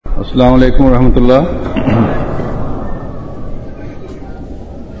السلام علیکم ورحمۃ اللہ.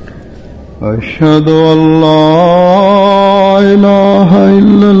 اشہد ان لا الہ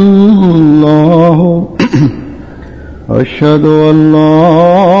الا اللہ اشہد ان لا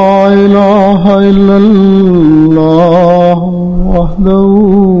الہ الا اللہ وحدہ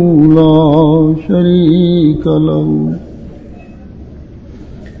لا شریک لہ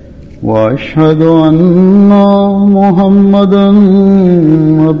واشهد ان محمدا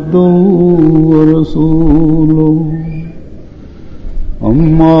عبده ورسوله.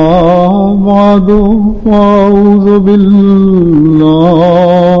 اما بعد فاعوذ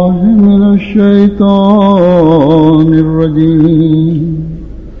بالله من الشیطان الرجیم.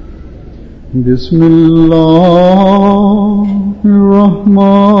 بسم اللہ الرحمن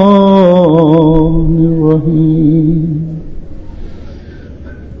الرحیم.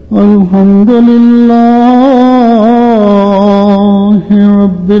 الحمد للہ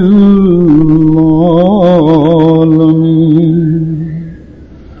رب العالمین.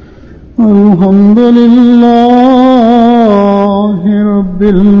 الحمد للہ رب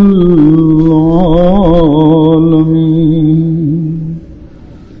العالمین.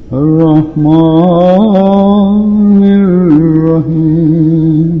 الرحمن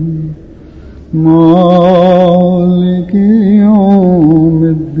الرحیم. مالک یوم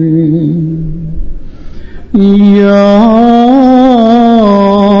الدین. إياك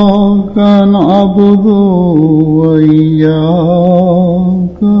نعبد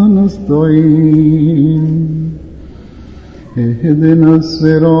وإياك نستعين. اهدنا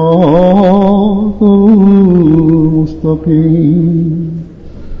الصراط المستقيم.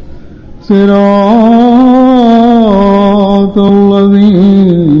 صراط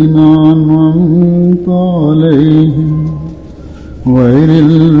الذين أنعمت عليهم غير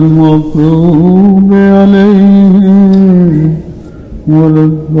المغضوب عليهم ولا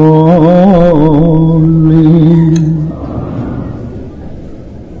الضالين.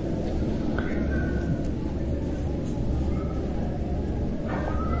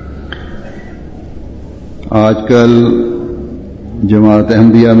 آج کل جماعت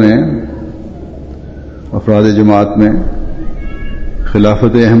احمدیہ میں، افراد جماعت میں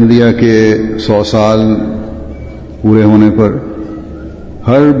خلافت احمدیہ کے 100 سال پورے ہونے پر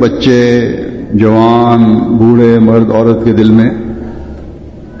ہر بچے، جوان، بوڑھے، مرد، عورت کے دل میں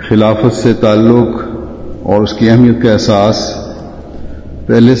خلافت سے تعلق اور اس کی اہمیت کا احساس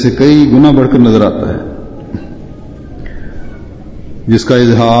پہلے سے کئی گنا بڑھ کر نظر آتا ہے، جس کا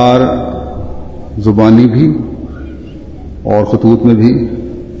اظہار زبانی بھی اور خطوط میں بھی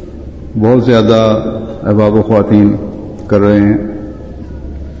بہت زیادہ احباب و خواتین کر رہے ہیں.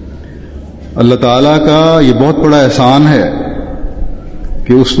 اللہ تعالیٰ کا یہ بہت بڑا احسان ہے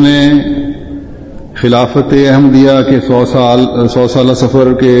کہ اس نے خلافت احمدیہ کے 100 سالہ سفر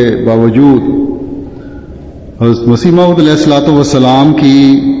کے باوجود حضرت مسیح موعود علیہ الصلوۃ والسلام کی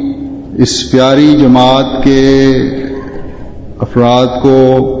اس پیاری جماعت کے افراد کو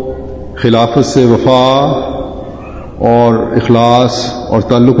خلافت سے وفا اور اخلاص اور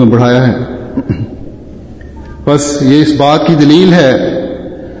تعلق میں بڑھایا ہے. بس یہ اس بات کی دلیل ہے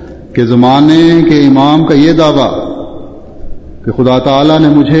کہ زمانے کے امام کا یہ دعویٰ کہ خدا تعالیٰ نے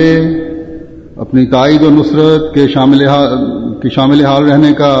مجھے اپنی تائید و نصرت کے شامل حال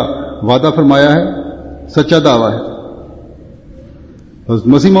رہنے کا وعدہ فرمایا ہے، سچا دعویٰ ہے. حضرت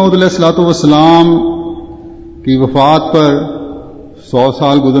مسیح موعود علیہ الصلوۃ والسلام کی وفات پر 100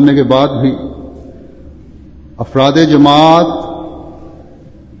 سال گزرنے کے بعد بھی افراد جماعت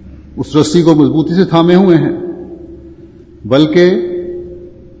اس رسی کو مضبوطی سے تھامے ہوئے ہیں، بلکہ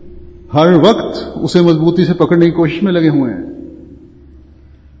ہر وقت اسے مضبوطی سے پکڑنے کی کوشش میں لگے ہوئے ہیں،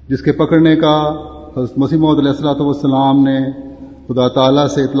 جس کے پکڑنے کا حضرت مسیح موعود علیہ الصلوۃ والسلام نے خدا تعالیٰ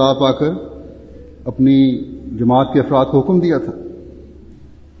سے اطلاع پا کر اپنی جماعت کے افراد کو حکم دیا تھا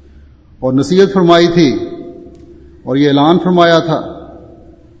اور نصیحت فرمائی تھی اور یہ اعلان فرمایا تھا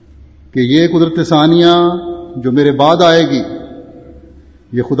کہ یہ قدرت ثانیہ جو میرے بعد آئے گی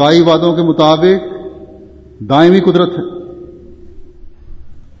یہ خدائی وعدوں کے مطابق دائمی قدرت ہے،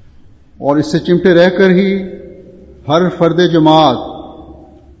 اور اس سے چمٹے رہ کر ہی ہر فرد جماعت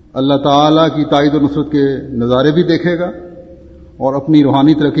اللہ تعالیٰ کی تائید و نصرت کے نظارے بھی دیکھے گا اور اپنی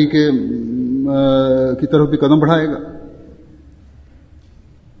روحانی ترقی کی طرف بھی قدم بڑھائے گا،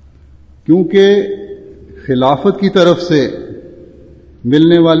 کیونکہ خلافت کی طرف سے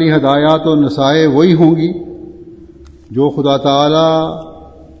ملنے والی ہدایات و نصائح وہی ہوں گی جو خدا تعالیٰ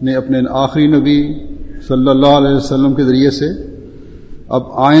نے اپنے آخری نبی صلی اللہ علیہ وسلم کے ذریعے سے اب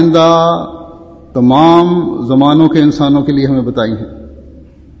آئندہ تمام زمانوں کے انسانوں کے لیے ہمیں بتائی ہیں،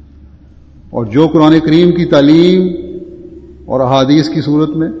 اور جو قرآن کریم کی تعلیم اور احادیث کی صورت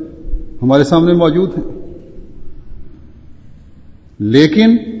میں ہمارے سامنے موجود ہیں،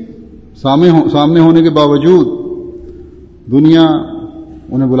 لیکن سامنے ہونے کے باوجود دنیا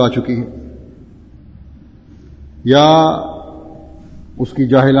انہیں بلا چکی ہے، یا اس کی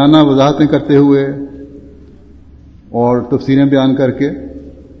جاہلانہ وضاحتیں کرتے ہوئے اور تفسیریں بیان کر کے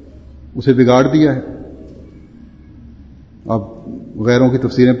اسے بگاڑ دیا ہے۔ اب غیروں کی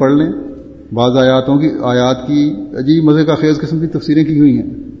تفسیریں پڑھ لیں، بعض آیات کی عجیب مزے کا خیز قسم کی تفسیریں کی ہوئی ہیں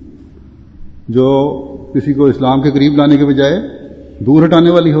جو کسی کو اسلام کے قریب لانے کے بجائے دور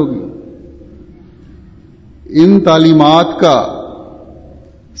ہٹانے والی ہوگی۔ ان تعلیمات کا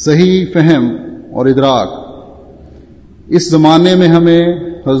صحیح فہم اور ادراک اس زمانے میں ہمیں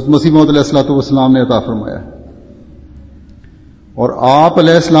حضرت مسیح موعود علیہ الصلوۃ والسلام نے عطا فرمایا ہے، اور آپ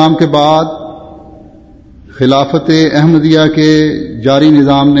علیہ السلام کے بعد خلافت احمدیہ کے جاری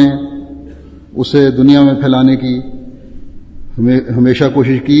نظام نے اسے دنیا میں پھیلانے کی ہمیشہ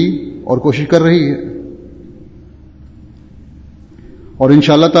کوشش کی اور کوشش کر رہی ہے، اور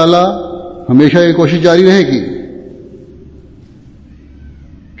انشاءاللہ تعالی ہمیشہ یہ کوشش جاری رہے گی،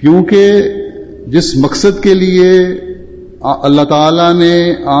 کیونکہ جس مقصد کے لیے اللہ تعالیٰ نے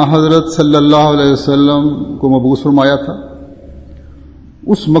حضرت صلی اللہ علیہ وسلم کو مبعوث فرمایا تھا،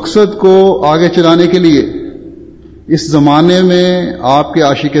 اس مقصد کو آگے چلانے کے لیے اس زمانے میں آپ کے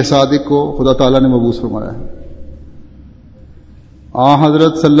عاشق صادق کو خدا تعالیٰ نے مبعوث فرمایا ہے۔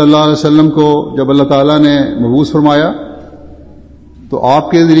 حضرت صلی اللہ علیہ وسلم کو جب اللہ تعالیٰ نے مبعوث فرمایا تو آپ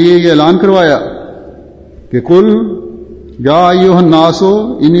کے ذریعے یہ اعلان کروایا کہ قل یا ایھا الناس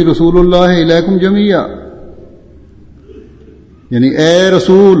انی رسول اللہ الیکم جمیعا، یعنی اے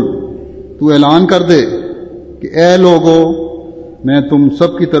رسول تو اعلان کر دے کہ اے لوگو میں تم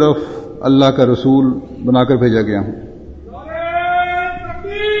سب کی طرف اللہ کا رسول بنا کر بھیجا گیا ہوں۔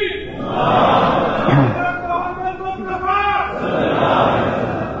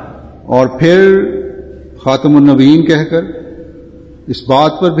 اور پھر خاتم النبیین کہہ کر اس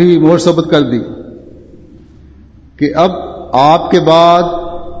بات پر بھی مہر ثبت کر دی کہ اب آپ کے بعد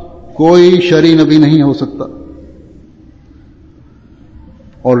کوئی شرعی نبی نہیں ہو سکتا،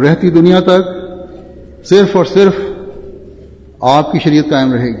 اور رہتی دنیا تک صرف اور صرف آپ کی شریعت قائم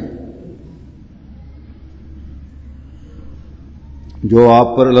رہے گی جو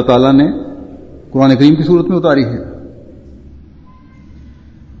آپ پر اللہ تعالیٰ نے قرآن کریم کی صورت میں اتاری ہے۔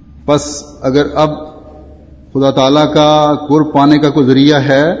 پس اگر اب خدا تعالیٰ کا قرب پانے کا کوئی ذریعہ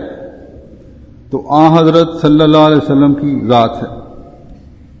ہے تو حضرت صلی اللہ علیہ وسلم کی ذات ہے۔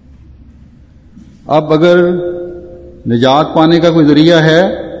 اب اگر نجات پانے کا کوئی ذریعہ ہے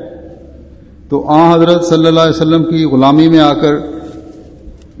تو حضرت صلی اللہ علیہ وسلم کی غلامی میں آ کر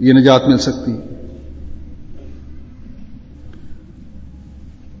یہ نجات مل سکتی۔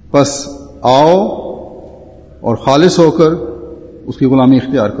 پس آؤ اور خالص ہو کر اس کی غلامی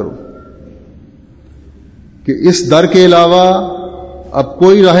اختیار کرو کہ اس در کے علاوہ اب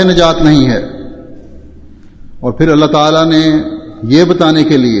کوئی راہ نجات نہیں ہے۔ اور پھر اللہ تعالیٰ نے یہ بتانے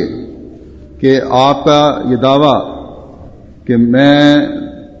کے لیے کہ آپ کا یہ دعویٰ کہ میں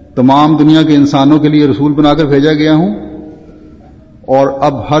تمام دنیا کے انسانوں کے لیے رسول بنا کر بھیجا گیا ہوں اور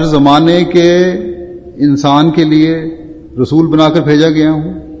اب ہر زمانے کے انسان کے لیے رسول بنا کر بھیجا گیا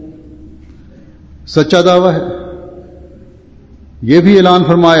ہوں، سچا دعویٰ ہے۔ یہ بھی اعلان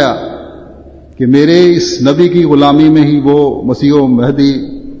فرمایا کہ میرے اس نبی کی غلامی میں ہی وہ مسیح و مہدی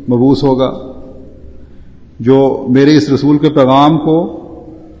مبعوث ہوگا جو میرے اس رسول کے پیغام کو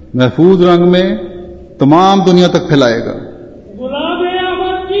محفوظ رنگ میں تمام دنیا تک پھیلائے گا۔ غلام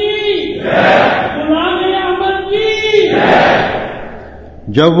احمد کی غلام احمد کی۔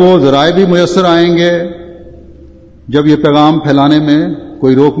 جب وہ ذرائع بھی میسر آئیں گے، جب یہ پیغام پھیلانے میں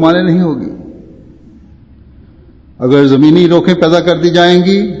کوئی روک مانے نہیں ہوگی۔ اگر زمینی روکیں پیدا کر دی جائیں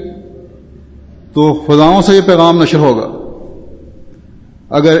گی تو فضاؤں سے یہ پیغام نشر ہوگا۔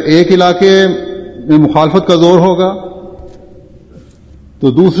 اگر ایک علاقے میں مخالفت کا زور ہوگا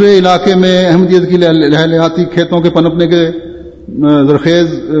تو دوسرے علاقے میں احمدیت کی لہلیاتی کھیتوں کے پنپنے کے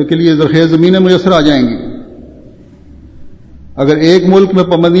لیے زرخیز زمینیں میسر آ جائیں گی۔ اگر ایک ملک میں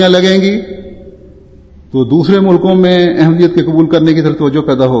پابندیاں لگیں گی تو دوسرے ملکوں میں احمدیت کے قبول کرنے کی طرف توجہ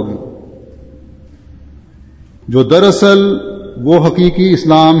پیدا ہوگی، جو دراصل وہ حقیقی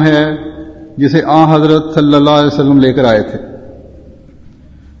اسلام ہے جسے حضرت صلی اللہ علیہ وسلم لے کر آئے تھے۔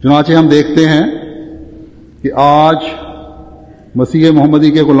 چنانچہ ہم دیکھتے ہیں کہ آج مسیح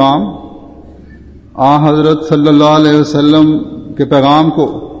محمدی کے غلام حضرت صلی اللہ علیہ وسلم کے پیغام کو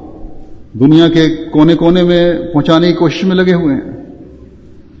دنیا کے کونے کونے میں پہنچانے کی کوشش میں لگے ہوئے ہیں،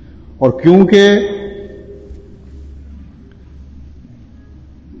 اور کیونکہ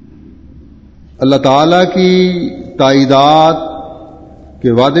اللہ تعالی کی تائیدات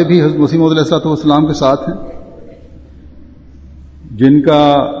کہ وعدے بھی حضرت مسیح موعود علیہ السلام کے ساتھ ہیں، جن کا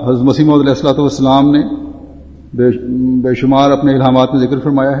حضرت مسیح موعود علیہ السلام نے بے شمار اپنے الہامات میں ذکر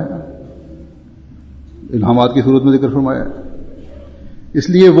فرمایا ہے، الہامات کی صورت میں ذکر فرمایا ہے۔ اس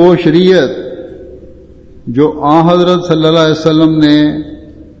لیے وہ شریعت جو آن حضرت صلی اللہ علیہ وسلم نے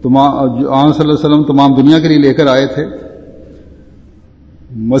تمام دنیا کے لیے لے کر آئے تھے،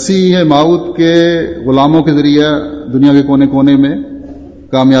 مسیح موعود کے غلاموں کے ذریعے دنیا کے کونے کونے میں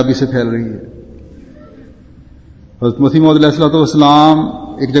کامیابی سے پھیل رہی ہے۔ حضرت مسیح موعود علیہ السلام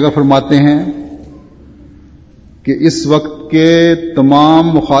ایک جگہ فرماتے ہیں کہ اس وقت کے تمام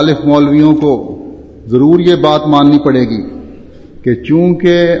مخالف مولویوں کو ضرور یہ بات ماننی پڑے گی کہ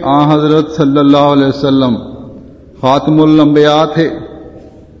چونکہ آن حضرت صلی اللہ علیہ وسلم خاتم الانبیاء تھے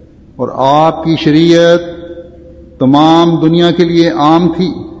اور آپ کی شریعت تمام دنیا کے لیے عام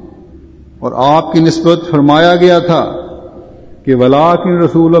تھی اور آپ کی نسبت فرمایا گیا تھا کہ ولاکن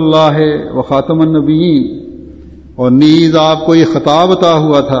رسول اللہ و خاتم النبیین، اور نیز آپ کو یہ خطاب عطا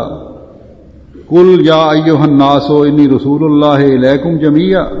ہوا تھا قل یا ایھا الناس انی رسول اللہ الیکم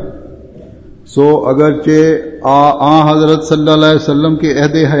جمیعا۔ سو اگرچہ آن حضرت صلی اللہ علیہ وسلم کے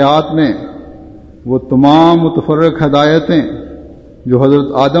عہد حیات میں وہ تمام متفرق ہدایتیں جو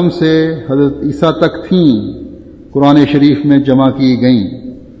حضرت آدم سے حضرت عیسیٰ تک تھیں قرآن شریف میں جمع کی گئیں،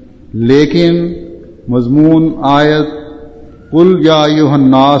 لیکن مضمون آیت قل یا ایھا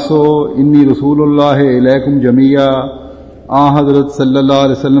الناس انی رسول اللہ الیکم جمیعا آن حضرت صلی اللہ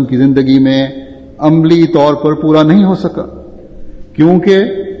علیہ وسلم کی زندگی میں عملی طور پر پورا نہیں ہو سکا، کیونکہ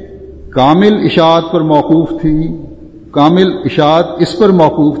کامل اشاعت پر موقوف تھی، کامل اشاعت اس پر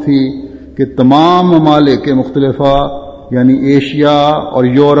موقوف تھی کہ تمام ممالک کے مختلفہ یعنی ایشیا اور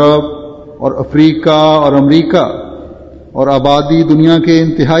یورپ اور افریقہ اور امریکہ اور آبادی دنیا کے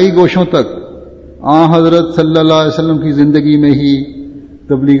انتہائی گوشوں تک آن حضرت صلی اللہ علیہ وسلم کی زندگی میں ہی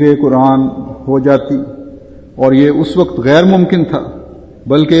تبلیغ قرآن ہو جاتی، اور یہ اس وقت غیر ممکن تھا،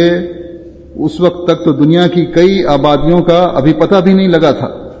 بلکہ اس وقت تک تو دنیا کی کئی آبادیوں کا ابھی پتہ بھی نہیں لگا تھا،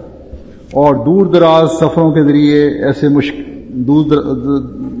 اور دور دراز سفروں کے ذریعے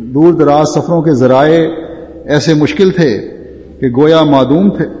دور دراز سفروں کے ذرائع ایسے مشکل تھے کہ گویا معدوم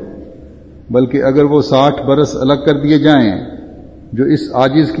تھے، بلکہ اگر وہ 60 برس الگ کر دیے جائیں جو اس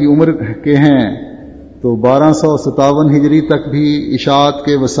عاجز کی عمر کے ہیں تو 1257 ہجری تک بھی اشاعت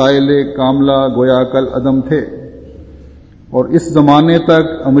کے وسائل کاملہ گویا کل عدم تھے، اور اس زمانے تک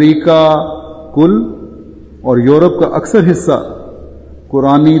امریکہ کل اور یورپ کا اکثر حصہ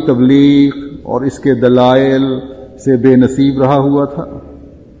قرآنی تبلیغ اور اس کے دلائل سے بے نصیب رہا ہوا تھا،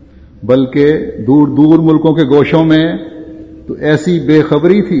 بلکہ دور دور ملکوں کے گوشوں میں تو ایسی بے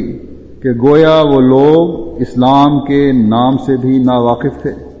خبری تھی کہ گویا وہ لوگ اسلام کے نام سے بھی ناواقف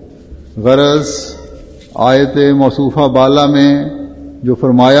تھے۔ غرض آیت موصوفہ بالا میں جو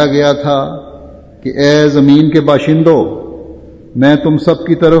فرمایا گیا تھا کہ اے زمین کے باشندوں میں تم سب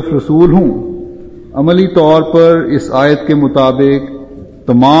کی طرف رسول ہوں، عملی طور پر اس آیت کے مطابق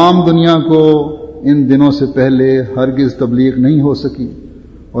تمام دنیا کو ان دنوں سے پہلے ہرگز تبلیغ نہیں ہو سکی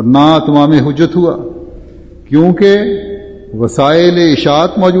اور نہ اتمام حجت ہوا، کیونکہ وسائل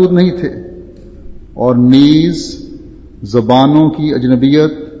اشاعت موجود نہیں تھے، اور نیز زبانوں کی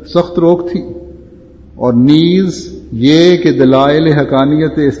اجنبیت سخت روک تھی، اور نیز یہ کہ دلائل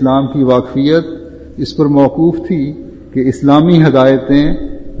حقانیت اسلام کی واقفیت اس پر موقوف تھی کہ اسلامی ہدایتیں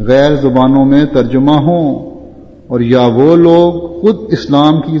غیر زبانوں میں ترجمہ ہوں، اور یا وہ لوگ خود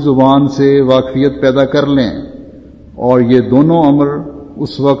اسلام کی زبان سے واقفیت پیدا کر لیں، اور یہ دونوں امر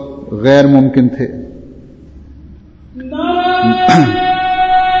اس وقت غیر ممکن تھے۔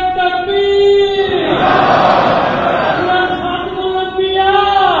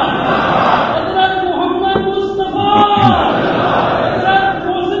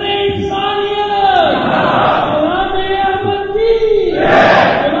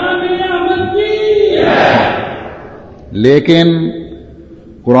 لیکن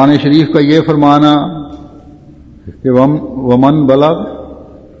قرآن شریف کا یہ فرمانا کہ ومن بلغ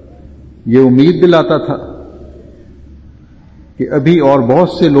یہ امید دلاتا تھا کہ ابھی اور بہت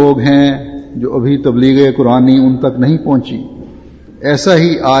سے لوگ ہیں جو ابھی تبلیغ قرآنی ان تک نہیں پہنچی۔ ایسا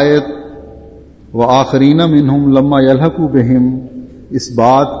ہی آیت وآخرین منہم لما یلحقوا بہم اس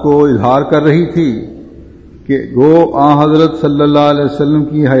بات کو اظہار کر رہی تھی کہ گو آن حضرت صلی اللہ علیہ وسلم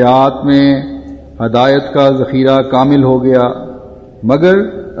کی حیات میں ہدایت کا ذخیرہ کامل ہو گیا، مگر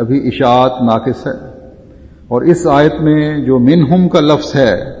ابھی اشاعت ناقص ہے۔ اور اس آیت میں جو منہم کا لفظ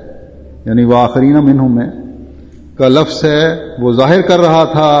ہے یعنی وآخرین منہم میں کا لفظ ہے، وہ ظاہر کر رہا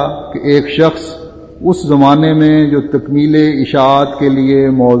تھا کہ ایک شخص اس زمانے میں جو تکمیل اشاعت کے لیے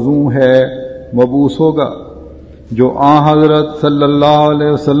موزوں ہے مبعوث ہوگا، جو آن حضرت صلی اللہ علیہ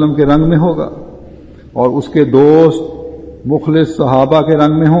وسلم کے رنگ میں ہوگا اور اس کے دوست مخلص صحابہ کے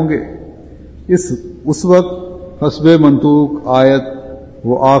رنگ میں ہوں گے. اس وقت حسب منطوق آیت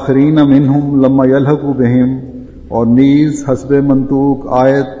وہ آخرین منہم لما یلحقوا بہم اور نیز حسب منطوق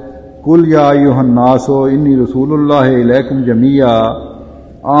آیت قل یا ایھا الناس انی رسول اللہ الیکم جمیعا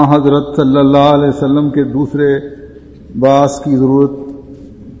آن حضرت صلی اللہ علیہ وسلم کے دوسرے باعث کی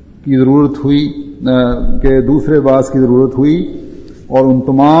ضرورت ہوئی اور ان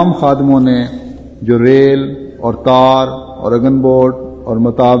تمام خادموں نے جو ریل اور تار اور اگن بورڈ اور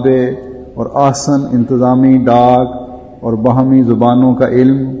متابع اور احسن انتظامی ڈاک اور باہمی زبانوں کا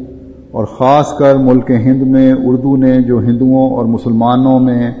علم اور خاص کر ملک ہند میں اردو نے جو ہندوؤں اور مسلمانوں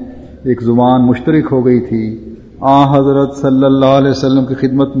میں ایک زبان مشترک ہو گئی تھی آن حضرت صلی اللہ علیہ وسلم کی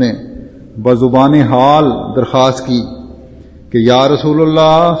خدمت میں بزبان حال درخواست کی کہ یا رسول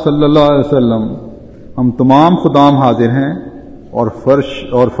اللہ صلی اللہ علیہ وسلم ہم تمام خدام حاضر ہیں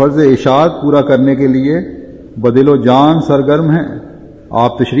اور فرض اشاعت پورا کرنے کے لیے بدل و جان سرگرم ہیں.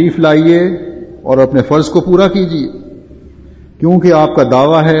 آپ تشریف لائیے اور اپنے فرض کو پورا کیجیے کیونکہ آپ کا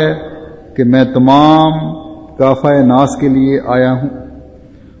دعویٰ ہے کہ میں تمام کافہ ناس کے لیے آیا ہوں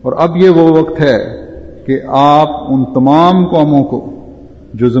اور اب یہ وہ وقت ہے کہ آپ ان تمام قوموں کو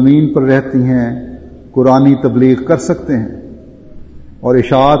جو زمین پر رہتی ہیں قرآنی تبلیغ کر سکتے ہیں اور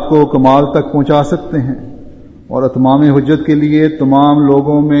اشاعت کو کمال تک پہنچا سکتے ہیں اور اتمام حجت کے لیے تمام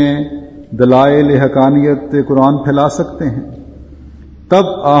لوگوں میں دلائل حقانیت قرآن پھیلا سکتے ہیں. تب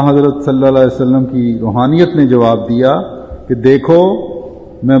حضرت صلی اللہ علیہ وسلم کی روحانیت نے جواب دیا کہ دیکھو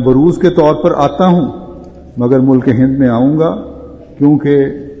میں بروز کے طور پر آتا ہوں مگر ملک ہند میں آؤں گا کیونکہ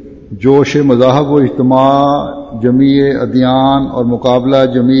جوش مذاہب و اجتماع جمیع ادیان اور مقابلہ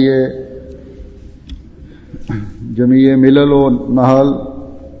جمیع ملل و نحل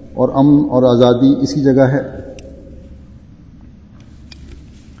اور امن اور آزادی اسی جگہ ہے.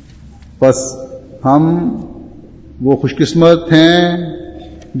 بس ہم وہ خوش قسمت ہیں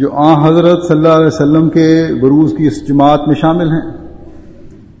جو آن حضرت صلی اللہ علیہ وسلم کے بروز کی اس جماعت میں شامل ہیں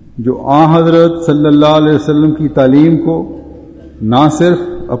جو آن حضرت صلی اللہ علیہ وسلم کی تعلیم کو نہ صرف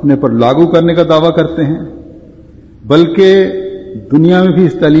اپنے پر لاگو کرنے کا دعویٰ کرتے ہیں بلکہ دنیا میں بھی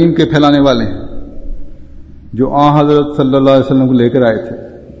اس تعلیم کے پھیلانے والے ہیں جو آن حضرت صلی اللہ علیہ وسلم کو لے کر آئے تھے.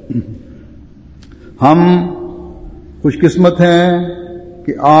 ہم خوش قسمت ہیں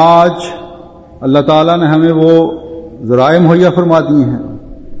کہ آج اللہ تعالیٰ نے ہمیں وہ ذرائع مہیا فرما دی ہیں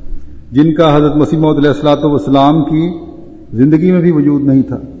جن کا حضرت مسیح موعود علیہ الصلوۃ والسلام کی زندگی میں بھی وجود نہیں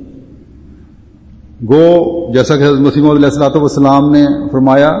تھا. گو جیسا کہ حضرت مسیح موعود علیہ الصلوۃ والسلام نے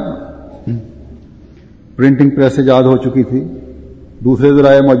فرمایا پرنٹنگ پریس ایجاد ہو چکی تھی دوسرے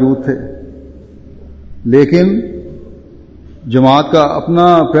ذرائع موجود تھے لیکن جماعت کا اپنا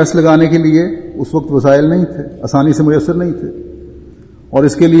پریس لگانے کے لیے اس وقت وسائل نہیں تھے آسانی سے میسر نہیں تھے اور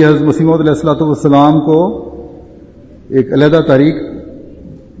اس کے لیے حضرت مسیح موعود علیہ الصلوۃ والسلام کو ایک علیحدہ تحریک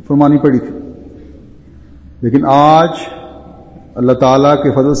فرمانی پڑی تھی. لیکن آج اللہ تعالیٰ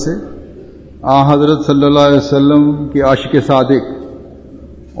کے فضل سے حضرت صلی اللہ علیہ وسلم کے عاشق صادق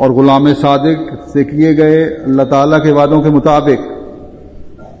اور غلام صادق سے کیے گئے اللہ تعالیٰ کے وعدوں کے مطابق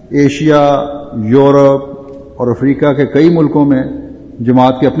ایشیا یورپ اور افریقہ کے کئی ملکوں میں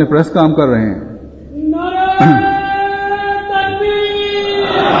جماعت کے اپنے پریس کام کر رہے ہیں.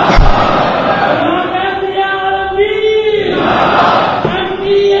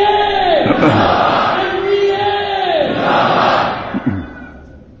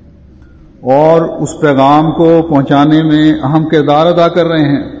 اور اس پیغام کو پہنچانے میں اہم کردار ادا کر رہے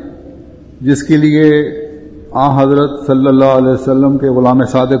ہیں جس کے لیے حضرت صلی اللہ علیہ وسلم کے غلام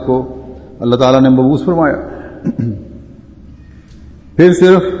صادق کو اللہ تعالیٰ نے مبعوث فرمایا. پھر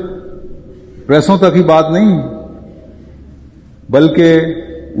صرف پریسوں تک ہی بات نہیں بلکہ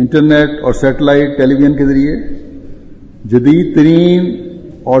انٹرنیٹ اور سیٹلائٹ ٹیلی ویژن کے ذریعے جدید ترین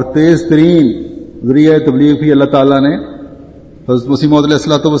اور تیز ترین ذریعہ تبلیغ بھی اللہ تعالیٰ نے حضرت مسیح موعود علیہ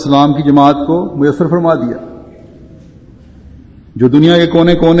الصلوۃ والسلام کی جماعت کو میسر فرما دیا جو دنیا کے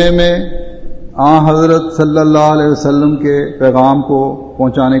کونے کونے میں حضرت صلی اللہ علیہ وسلم کے پیغام کو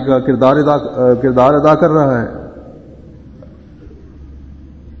پہنچانے کا کردار ادا کر رہا ہے.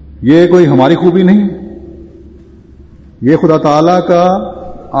 یہ کوئی ہماری خوبی نہیں یہ خدا تعالیٰ کا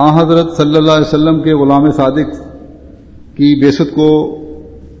حضرت صلی اللہ علیہ وسلم کے غلام صادق کی بعثت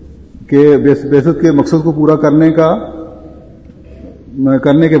کے مقصد کو پورا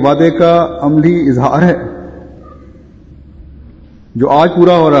کرنے کے وعدے کا عملی اظہار ہے جو آج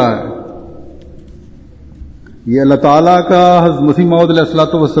پورا ہو رہا ہے. یہ اللہ تعالیٰ کا حضرت مسیح موعود علیہ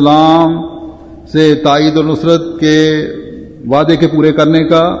الصلوۃ والسلام سے تائید و نصرت کے وعدے کے پورے کرنے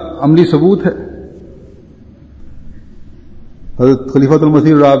کا عملی ثبوت ہے. حضرت خلیفۃ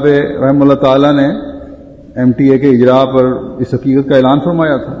المسیح الرابع رحمہ اللہ تعالیٰ نے ایم ٹی اے کے اجراء پر اس حقیقت کا اعلان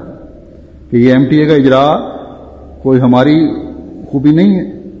فرمایا تھا کہ یہ ایم ٹی اے کا اجراء کوئی ہماری خوبی نہیں ہے،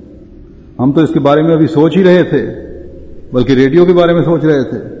 ہم تو اس کے بارے میں ابھی سوچ ہی رہے تھے، بلکہ ریڈیو کے بارے میں سوچ رہے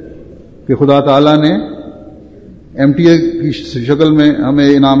تھے کہ خدا تعالیٰ نے ایم ٹی اے کی شکل میں ہمیں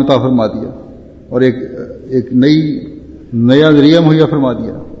انعام عطا فرما دیا اور ایک نیا ذریعہ مہیا فرما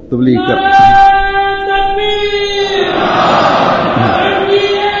دیا تبلیغ کا۔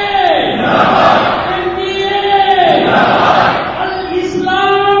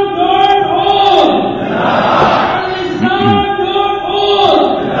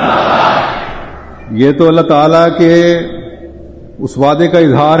 یہ تو اللہ تعالیٰ کے اس وعدے کا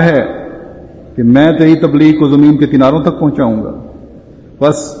اظہار ہے کہ میں تیری تبلیغ کو زمین کے کناروں تک پہنچاؤں گا۔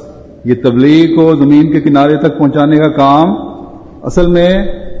 بس یہ تبلیغ کو زمین کے کنارے تک پہنچانے کا کام اصل میں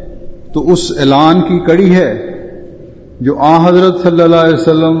تو اس اعلان کی کڑی ہے جو حضرت صلی اللہ علیہ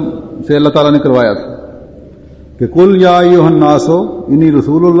وسلم سے اللہ تعالیٰ نے کروایا تھا کہ قل یا ایھا الناس انی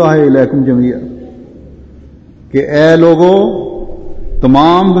رسول اللہ الیکم جمیعا، کہ اے لوگو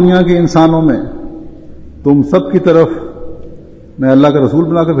تمام دنیا کے انسانوں میں تم سب کی طرف میں اللہ کا رسول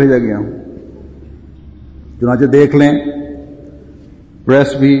بنا کر بھیجا گیا ہوں۔ چنانچہ دیکھ لیں،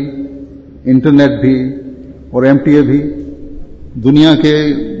 پریس بھی، انٹرنیٹ بھی اور ایم ٹی اے بھی دنیا کے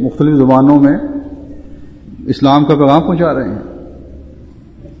مختلف زبانوں میں اسلام کا پیغام پہنچا رہے ہیں۔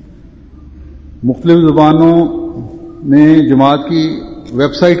 مختلف زبانوں میں جماعت کی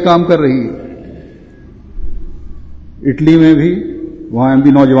ویب سائٹ کام کر رہی ہے۔ اٹلی میں بھی وہاں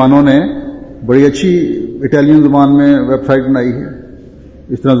بھی نوجوانوں نے بڑی اچھی اٹالین زبان میں ویب سائٹ بنائی ہے،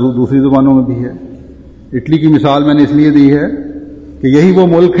 اس طرح دوسری زبانوں میں بھی ہے۔ اٹلی کی مثال میں نے اس لیے دی ہے کہ یہی وہ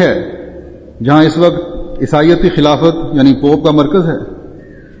ملک ہے جہاں اس وقت عیسائیت کی خلافت یعنی پوپ کا مرکز ہے۔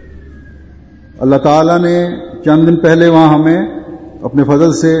 اللہ تعالیٰ نے چند دن پہلے وہاں ہمیں اپنے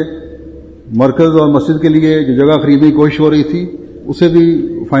فضل سے مرکز اور مسجد کے لیے جو جگہ خریدنے کی کوشش ہو رہی تھی اسے بھی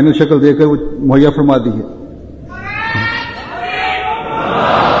فائنل شکل دے کر وہ مہیا فرما دی ہے۔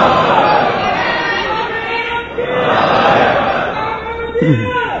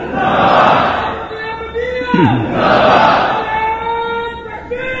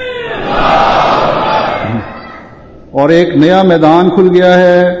 اور ایک نیا میدان کھل گیا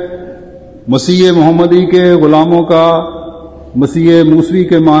ہے مسیح محمدی کے غلاموں کا، مسیح موسوی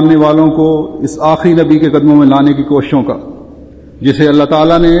کے ماننے والوں کو اس آخری نبی کے قدموں میں لانے کی کوششوں کا، جسے اللہ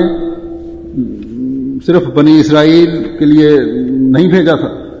تعالیٰ نے صرف بنی اسرائیل کے لیے نہیں بھیجا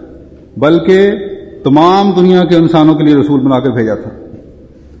تھا بلکہ تمام دنیا کے انسانوں کے لیے رسول بنا کر بھیجا تھا۔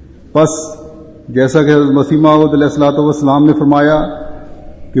 بس جیسا کہ حضرت مسیح موعود علیہ الصلوۃ والسلام نے فرمایا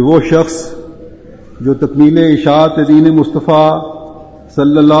کہ وہ شخص جو تکمیل اشاعت دین مصطفیٰ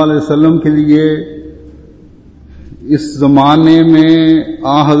صلی اللہ علیہ وسلم کے لیے اس زمانے میں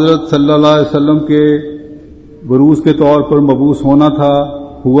حضرت صلی اللہ علیہ وسلم کے بروز کے طور پر مبعوث ہونا تھا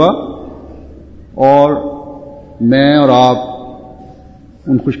ہوا، اور میں اور آپ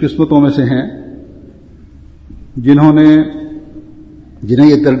ان خوش قسمتوں میں سے ہیں جنہیں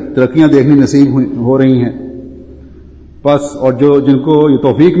یہ ترقیاں دیکھنی نصیب ہو رہی ہیں۔ بس اور جن کو یہ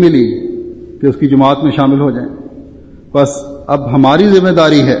توفیق ملی کہ اس کی جماعت میں شامل ہو جائیں، بس اب ہماری ذمہ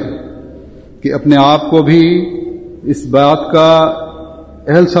داری ہے کہ اپنے آپ کو بھی اس بات کا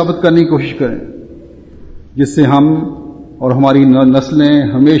اہل ثابت کرنے کی کوشش کریں جس سے ہم اور ہماری نسلیں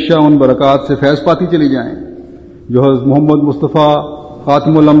ہمیشہ ان برکات سے فیض پاتی چلی جائیں جو حضرت محمد مصطفیٰ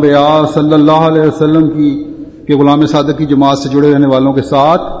خاتم الانبیاء صلی اللہ علیہ وسلم کے غلام صادق کی جماعت سے جڑے رہنے والوں کے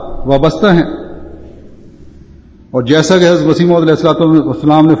ساتھ وابستہ ہیں۔ اور جیسا کہ حضرت مسیح موعود علیہ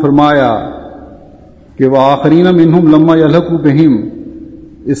السلام نے فرمایا کہ وآخرین منہم لما یلحقوا بہم،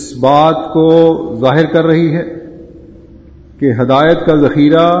 اس بات کو ظاہر کر رہی ہے کہ ہدایت کا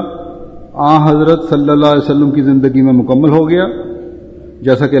ذخیرہ حضرت صلی اللہ علیہ وسلم کی زندگی میں مکمل ہو گیا،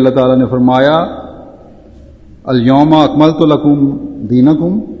 جیسا کہ اللہ تعالیٰ نے فرمایا الیوم اکملت لکم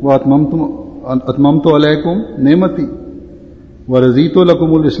دینکم واتممت علیکم نعمتی ورضیت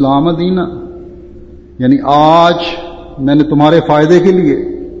لکم الاسلام دینا، یعنی آج میں نے تمہارے فائدے کے لیے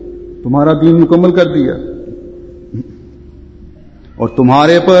تمہارا دین مکمل کر دیا اور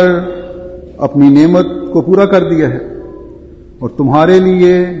تمہارے پر اپنی نعمت کو پورا کر دیا ہے اور تمہارے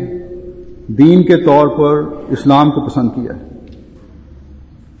لیے دین کے طور پر اسلام کو پسند کیا ہے۔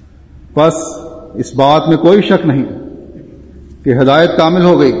 بس اس بات میں کوئی شک نہیں کہ ہدایت کامل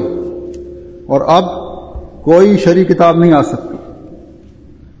ہو گئی اور اب کوئی شرعی کتاب نہیں آ سکتی،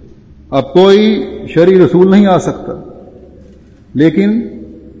 اب کوئی شرعی رسول نہیں آ سکتا، لیکن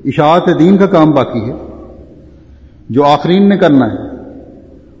اشاعت دین کا کام باقی ہے جو آخرین نے کرنا ہے،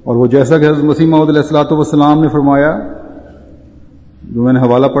 اور وہ جیسا کہ حضرت مسیح موعود علیہ الصلوۃ والسلام نے فرمایا جو میں نے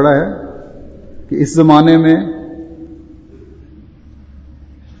حوالہ پڑھا ہے کہ اس زمانے میں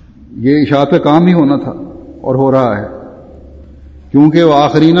یہ اشاعت کا کام ہی ہونا تھا اور ہو رہا ہے، کیونکہ وہ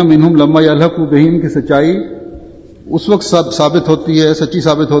آخرین منہم لما یلحق بہم کی سچائی اس وقت ثابت ہوتی ہے، سچی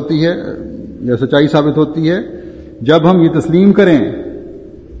ثابت ہوتی ہے یا سچائی ثابت ہوتی ہے جب ہم یہ تسلیم کریں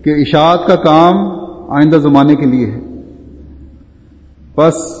کہ اشاعت کا کام آئندہ زمانے کے لیے ہے۔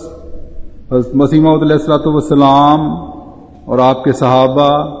 پس حضرت مسیح موعود علیہ الصلوۃ والسلام اور آپ کے صحابہ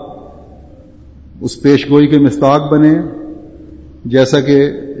اس پیش گوئی کے مصداق بنے، جیسا کہ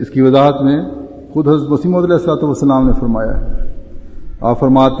اس کی وضاحت میں خود حضرت مسیح موعود علیہ الصلوۃ والسلام نے فرمایا ہے۔ آپ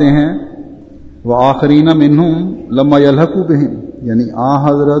فرماتے ہیں وآخرین منہم لما یلحقوا بہم، یعنی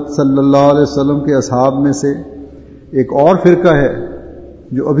حضرت صلی اللہ علیہ وسلم کے اصحاب میں سے ایک اور فرقہ ہے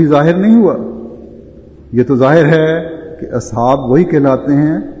جو ابھی ظاہر نہیں ہوا۔ یہ تو ظاہر ہے کہ اصحاب وہی کہلاتے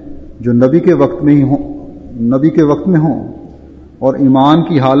ہیں جو نبی کے وقت میں ہوں اور ایمان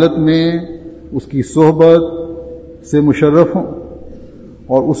کی حالت میں اس کی صحبت سے مشرف ہوں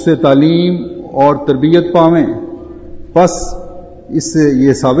اور اس سے تعلیم اور تربیت پاویں۔ پس اس سے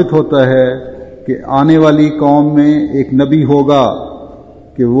یہ ثابت ہوتا ہے کہ آنے والی قوم میں ایک نبی ہوگا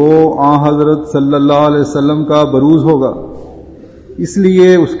کہ وہ حضرت صلی اللہ علیہ وسلم کا بروز ہوگا، اس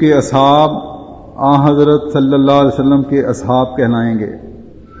لیے اس کے اصحاب حضرت صلی اللہ علیہ وسلم کے اصحاب کہلائیں گے۔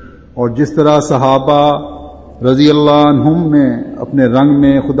 اور جس طرح صحابہ رضی اللہ عنہم نے اپنے رنگ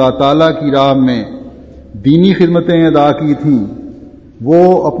میں خدا تعالیٰ کی راہ میں دینی خدمتیں ادا کی تھیں، وہ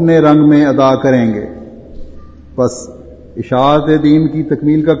اپنے رنگ میں ادا کریں گے۔ پس اشاعت دین کی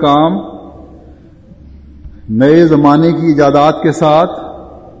تکمیل کا کام نئے زمانے کی ایجادات کے ساتھ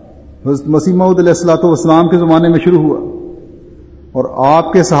حضرت مسیح موعود علیہ الصلوۃ والسلام کے زمانے میں شروع ہوا، اور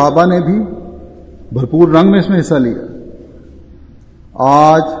آپ کے صحابہ نے بھی بھرپور رنگ میں اس میں حصہ لیا۔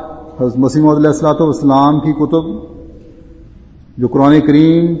 آج حضرت مسیح موعود علیہ الصلوۃ والسلام کی کتب جو قرآن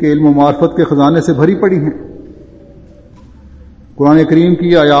کریم کے علم و معرفت کے خزانے سے بھری پڑی ہیں، قرآن کریم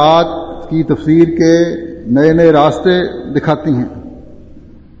کی آیات کی تفسیر کے نئے نئے راستے دکھاتی ہیں،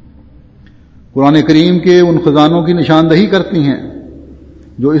 قرآن کریم کے ان خزانوں کی نشاندہی کرتی ہیں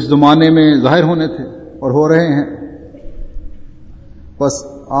جو اس زمانے میں ظاہر ہونے تھے اور ہو رہے ہیں۔ بس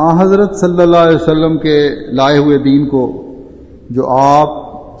حضرت صلی اللہ علیہ وسلم کے لائے ہوئے دین کو جو آپ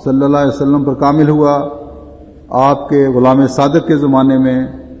صلی اللہ علیہ وسلم پر کامل ہوا، آپ کے غلام صادق کے زمانے میں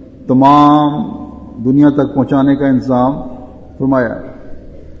تمام دنیا تک پہنچانے کا انتظام فرمایا۔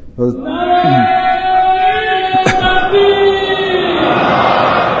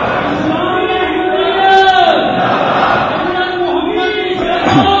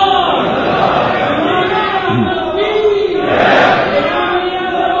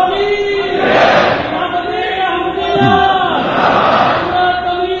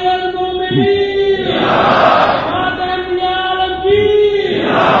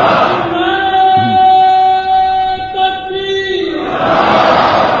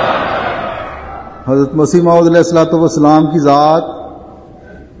 حضرت مسیح موعود علیہ الصلوۃ والسلام کی ذات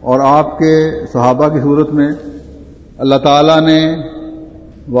اور آپ کے صحابہ کی صورت میں اللہ تعالیٰ نے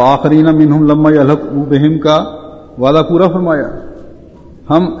وآخرین منہم لما یلحقوا بہم کا وعدہ پورا فرمایا۔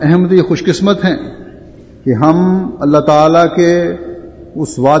 ہم احمدی خوش قسمت ہیں کہ ہم اللہ تعالیٰ کے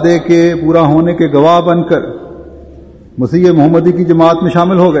اس وعدے کے پورا ہونے کے گواہ بن کر مسیح محمدی کی جماعت میں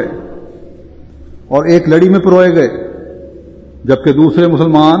شامل ہو گئے اور ایک لڑی میں پروئے گئے، جبکہ دوسرے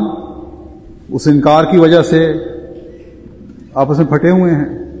مسلمان اس انکار کی وجہ سے آپس میں پھٹے ہوئے ہیں،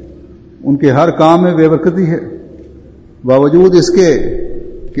 ان کے ہر کام میں بے برکتی ہے، باوجود اس کے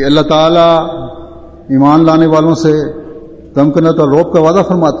کہ اللہ تعالیٰ ایمان لانے والوں سے تمکنت اور رعب کا وعدہ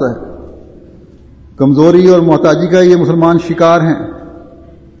فرماتا ہے۔ کمزوری اور محتاجی کا یہ مسلمان شکار ہیں،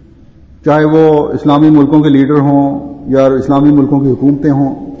 چاہے وہ اسلامی ملکوں کے لیڈر ہوں یا اسلامی ملکوں کی حکومتیں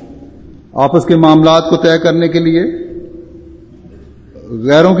ہوں، آپس کے معاملات کو طے کرنے کے لیے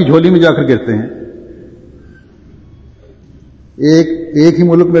غیروں کی جھولی میں جا کر گرتے ہیں۔ ایک ہی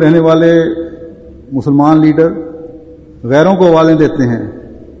ملک میں رہنے والے مسلمان لیڈر غیروں کو حوالے دیتے ہیں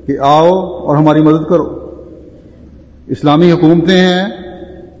کہ آؤ اور ہماری مدد کرو۔ اسلامی حکومتیں ہیں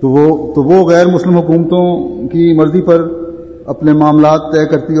تو وہ غیر مسلم حکومتوں کی مرضی پر اپنے معاملات طے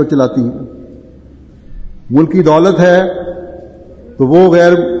کرتی اور چلاتی ہیں۔ ملکی دولت ہے تو وہ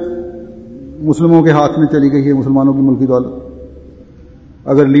غیر مسلموں کے ہاتھ میں چلی گئی ہے، مسلمانوں کی ملکی دولت۔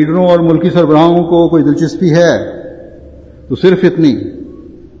 اگر لیڈروں اور ملکی سربراہوں کو کوئی دلچسپی ہے تو صرف اتنی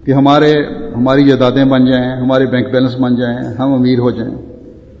کہ ہماری جائیدادیں بن جائیں، ہمارے بینک بیلنس بن جائیں، ہم امیر ہو جائیں۔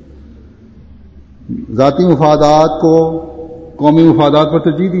 ذاتی مفادات کو قومی مفادات پر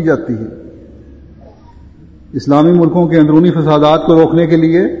ترجیح دی جاتی ہے۔ اسلامی ملکوں کے اندرونی فسادات کو روکنے کے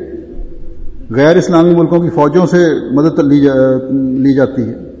لیے غیر اسلامی ملکوں کی فوجوں سے مدد لی جاتی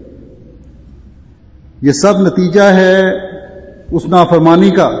ہے. یہ سب نتیجہ ہے اس نافرمانی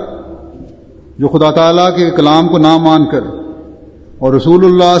کا جو خدا تعالیٰ کے کلام کو نہ مان کر اور رسول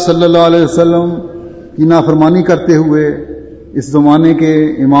اللہ صلی اللہ علیہ وسلم کی نافرمانی کرتے ہوئے اس زمانے کے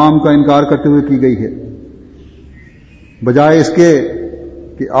امام کا انکار کرتے ہوئے کی گئی ہے. بجائے اس کے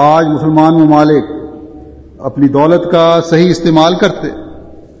کہ آج مسلمان ممالک اپنی دولت کا صحیح استعمال کرتے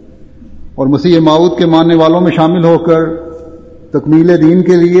اور مسیح موعود کے ماننے والوں میں شامل ہو کر تکمیل دین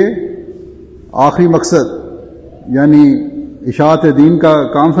کے لیے آخری مقصد یعنی اشاعت دین کا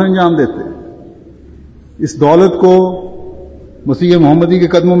کام سر انجام دیتے، اس دولت کو مسیح محمدی کے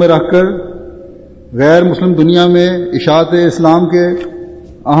قدموں میں رکھ کر غیر مسلم دنیا میں اشاعت اسلام کے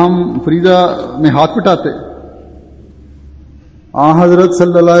اہم فریضہ میں ہاتھ پٹاتے. حضرت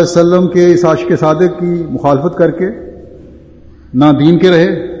صلی اللہ علیہ وسلم کے اس عاشق صادق کی مخالفت کر کے نہ دین کے رہے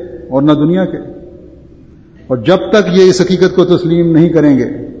اور نہ دنیا کے. اور جب تک یہ اس حقیقت کو تسلیم نہیں کریں گے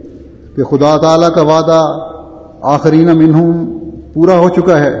کہ خدا تعالیٰ کا وعدہ آخرین منہم پورا ہو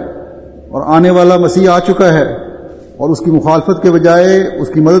چکا ہے اور آنے والا مسیح آ چکا ہے اور اس کی مخالفت کے بجائے اس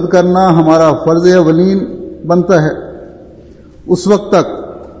کی مدد کرنا ہمارا فرض اولین بنتا ہے، اس وقت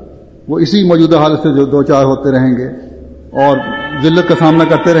تک وہ اسی موجودہ حالت سے دو چار ہوتے رہیں گے اور ذلت کا سامنا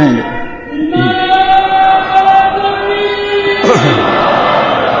کرتے رہیں گے.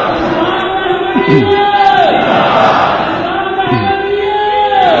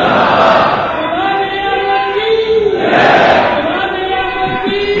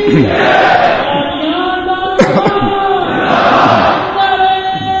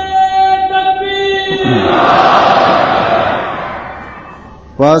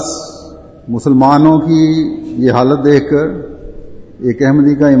 بس مسلمانوں کی یہ حالت دیکھ کر ایک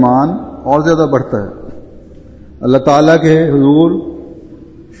احمدی کا ایمان اور زیادہ بڑھتا ہے. اللہ تعالیٰ کے حضور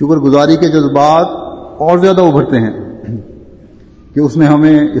شکر گزاری کے جذبات اور زیادہ ابھرتے ہیں کہ اس نے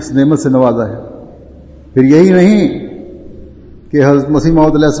ہمیں اس نعمت سے نوازا ہے. پھر یہی نہیں کہ حضرت مسیح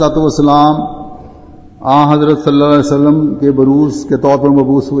موعود علیہ الصلوۃ والسلام حضرت صلی اللہ علیہ وسلم کے بروز کے طور پر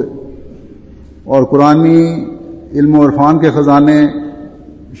مبعوث ہوئے اور قرآنی علم و عرفان کے خزانے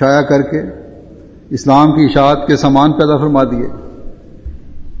شائع کر کے اسلام کی اشاعت کے سامان پیدا فرما دیے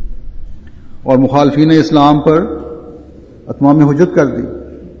اور مخالفین اسلام پر اتمام حجت کر دی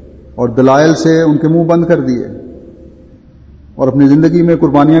اور دلائل سے ان کے منہ بند کر دیے اور اپنی زندگی میں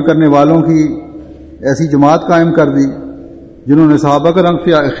قربانیاں کرنے والوں کی ایسی جماعت قائم کر دی جنہوں نے صحابہ کا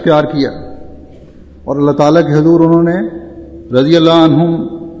رنگ اختیار کیا اور اللہ تعالیٰ کے حضور انہوں نے رضی اللہ عنہم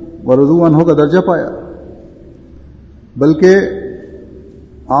ورضوا عنہ کا درجہ پایا. بلکہ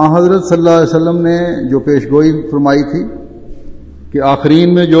حضرت صلی اللہ علیہ وسلم نے جو پیش گوئی فرمائی تھی کہ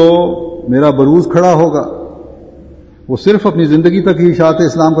آخرین میں جو میرا بروز کھڑا ہوگا وہ صرف اپنی زندگی تک ہی اشاعت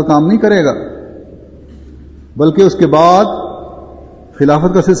اسلام کا کام نہیں کرے گا بلکہ اس کے بعد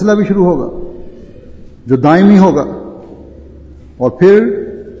خلافت کا سلسلہ بھی شروع ہوگا جو دائمی ہوگا. اور پھر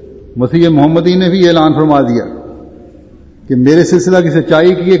مسیح محمدی نے بھی اعلان فرما دیا کہ میرے سلسلہ کی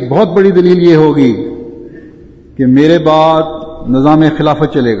سچائی کی ایک بہت بڑی دلیل یہ ہوگی کہ میرے بعد نظام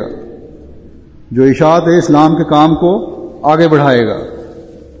خلافت چلے گا جو اشاعت اسلام کے کام کو آگے بڑھائے گا،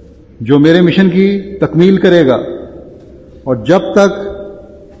 جو میرے مشن کی تکمیل کرے گا. اور جب تک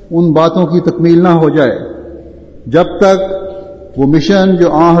ان باتوں کی تکمیل نہ ہو جائے، جب تک وہ مشن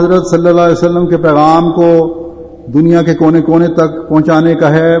جو حضرت صلی اللہ علیہ وسلم کے پیغام کو دنیا کے کونے کونے تک پہنچانے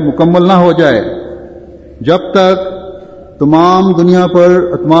کا ہے مکمل نہ ہو جائے، جب تک تمام دنیا پر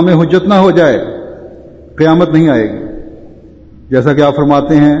اتمام حجت نہ ہو جائے، قیامت نہیں آئے گی. جیسا کہ آپ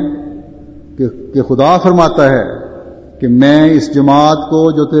فرماتے ہیں کہ خدا فرماتا ہے کہ میں اس جماعت کو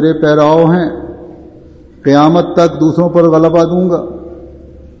جو تیرے پیراؤ ہیں قیامت تک دوسروں پر غلبہ دوں گا.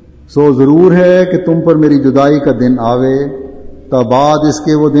 سو ضرور ہے کہ تم پر میری جدائی کا دن آوے، تا بعد اس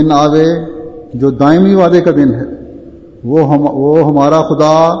کے وہ دن آوے جو دائمی وعدے کا دن ہے. وہ ہمارا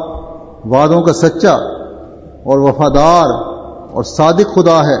خدا وعدوں کا سچا اور وفادار اور صادق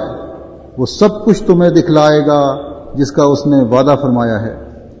خدا ہے. وہ سب کچھ تمہیں دکھلائے گا جس کا اس نے وعدہ فرمایا ہے.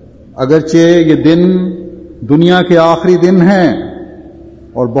 اگرچہ یہ دن دنیا کے آخری دن ہیں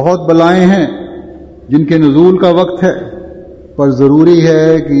اور بہت بلائیں ہیں جن کے نزول کا وقت ہے، پر ضروری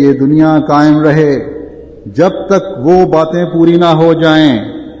ہے کہ یہ دنیا قائم رہے جب تک وہ باتیں پوری نہ ہو جائیں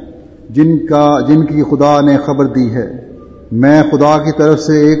جن کی خدا نے خبر دی ہے. میں خدا کی طرف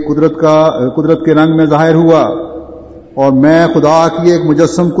سے ایک قدرت کے رنگ میں ظاہر ہوا اور میں خدا کی ایک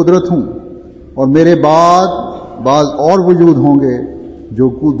مجسم قدرت ہوں اور میرے بعض اور وجود ہوں گے جو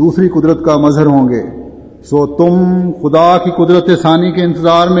دوسری قدرت کا مظہر ہوں گے. سو تم خدا کی قدرت ثانی کے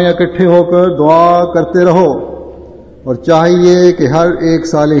انتظار میں اکٹھے ہو کر دعا کرتے رہو اور چاہیے کہ ہر ایک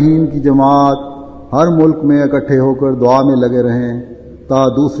صالحین کی جماعت ہر ملک میں اکٹھے ہو کر دعا میں لگے رہیں تا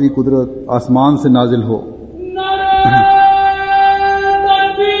دوسری قدرت آسمان سے نازل ہو۔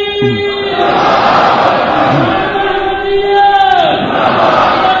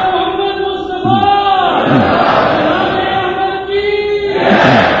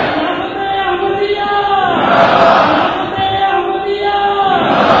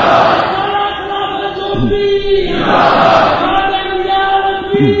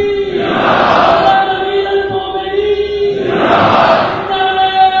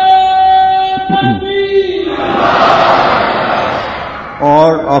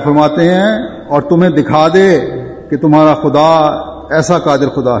 اور آپ فرماتے ہیں اور تمہیں دکھا دے کہ تمہارا خدا ایسا قادر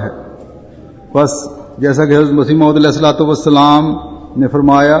خدا ہے۔ بس جیسا کہ حضرت مسیح موعود علیہ السلام نے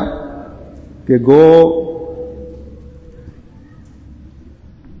فرمایا کہ گو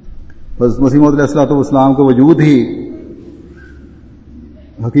حضرت مسیح موعود علیہ السلام کا وجود ہی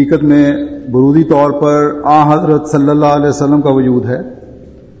حقیقت میں برودی طور پر حضرت صلی اللہ علیہ وسلم کا وجود ہے،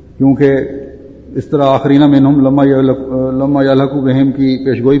 کیونکہ اس طرح آخرین منہم لما یلحق بہم کی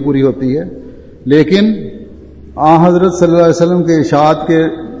پیشگوئی پوری ہوتی ہے، لیکن حضرت صلی اللہ علیہ وسلم کے ارشاد کے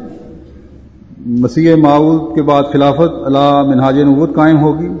مسیح موعود کے بعد خلافت علی منہاج نبوت قائم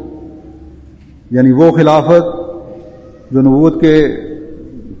ہوگی، یعنی وہ خلافت جو نبوت کے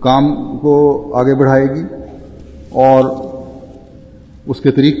کام کو آگے بڑھائے گی اور اس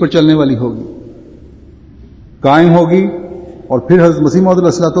کے طریق پر چلنے والی ہوگی، قائم ہوگی۔ اور پھر حضرت مسیح موعود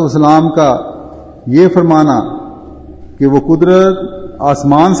علیہ السلام کا یہ فرمانا کہ وہ قدرت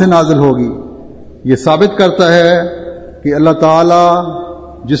آسمان سے نازل ہوگی، یہ ثابت کرتا ہے کہ اللہ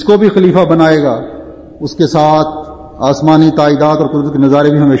تعالی جس کو بھی خلیفہ بنائے گا اس کے ساتھ آسمانی تائیدات اور قدرت کے نظارے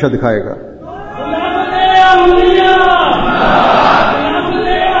بھی ہمیشہ دکھائے گا۔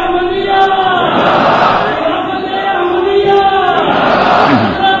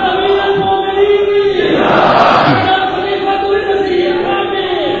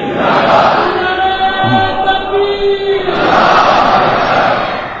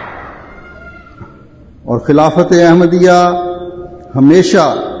 اور خلافت احمدیہ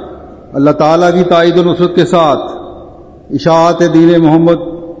ہمیشہ اللہ تعالیٰ کی تائید و نصرت کے ساتھ اشاعت دین محمد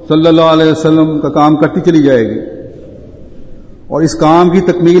صلی اللہ علیہ وسلم کا کام کرتی چلی جائے گی، اور اس کام کی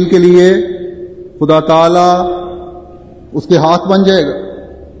تکمیل کے لیے خدا تعالیٰ اس کے ہاتھ بن جائے گا،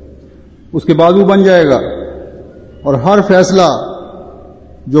 اس کے بازو بن جائے گا، اور ہر فیصلہ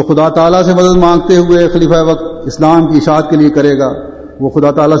جو خدا تعالیٰ سے مدد مانگتے ہوئے خلیفہ وقت اسلام کی اشاعت کے لیے کرے گا وہ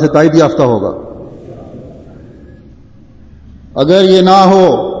خدا تعالیٰ سے تائید یافتہ ہوگا۔ اگر یہ نہ ہو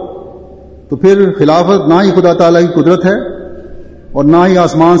تو پھر خلافت نہ ہی خدا تعالیٰ کی قدرت ہے اور نہ ہی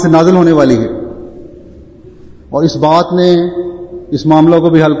آسمان سے نازل ہونے والی ہے۔ اور اس بات نے اس معاملہ کو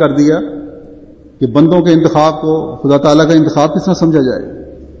بھی حل کر دیا کہ بندوں کے انتخاب کو خدا تعالیٰ کا انتخاب کس طرح سمجھا جائے۔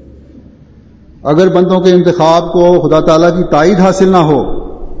 اگر بندوں کے انتخاب کو خدا تعالیٰ کی تائید حاصل نہ ہو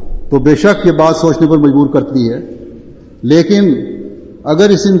تو بے شک یہ بات سوچنے پر مجبور کرتی ہے، لیکن اگر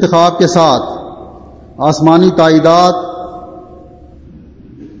اس انتخاب کے ساتھ آسمانی تائیدات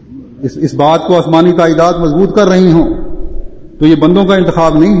اس بات کو آسمانی تائیدات مضبوط کر رہی ہوں تو یہ بندوں کا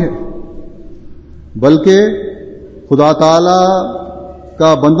انتخاب نہیں ہے، بلکہ خدا تعالی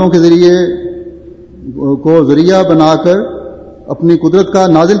کا بندوں کے ذریعے کو ذریعہ بنا کر اپنی قدرت کا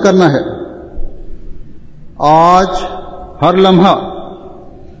نازل کرنا ہے۔ آج ہر لمحہ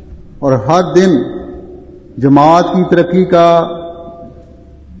اور ہر دن جماعت کی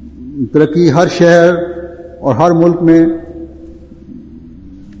ترقی ہر شہر اور ہر ملک میں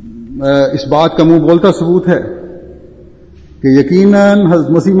اس بات کا منہ بولتا ثبوت ہے کہ یقیناً حضرت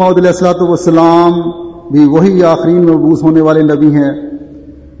مسیح موعود علیہ السلام بھی وہی آخرین مبعوث ہونے والے نبی ہیں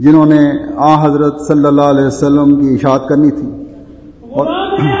جنہوں نے حضرت صلی اللہ علیہ وسلم کی اشاعت کرنی تھی۔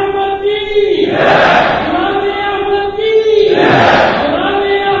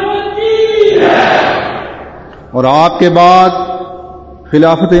 اور آپ کے بعد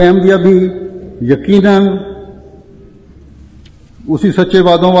خلافت احمدیہ بھی یقیناً اسی سچے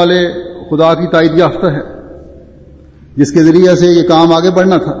وعدوں والے خدا کی تائید یافتہ ہے جس کے ذریعے سے یہ کام آگے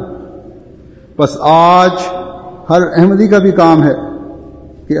بڑھنا تھا۔ بس آج ہر احمدی کا بھی کام ہے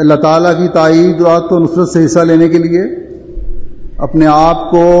کہ اللہ تعالیٰ کی تائید و نصرت سے حصہ لینے کے لیے اپنے آپ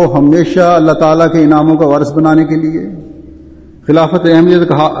کو ہمیشہ اللہ تعالیٰ کے انعاموں کا وارث بنانے کے لیے خلافت احمدیہ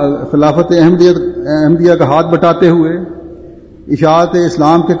کا ہاتھ بٹاتے ہوئے اشاعت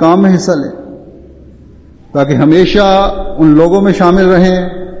اسلام کے کام میں حصہ لیں، تاکہ ہمیشہ ان لوگوں میں شامل رہیں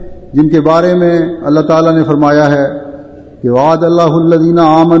جن کے بارے میں اللہ تعالیٰ نے فرمایا ہے کہ وعد اللہ الذین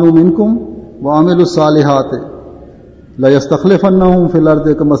آمنوا منکم وعملوا الصالحات لیستخلفنہم فی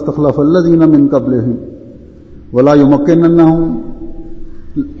الارض کما استخلف الذین من قبلہم ولا یمکنن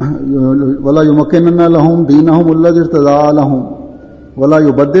لهم دینہم الذی ارتضی لهم ولا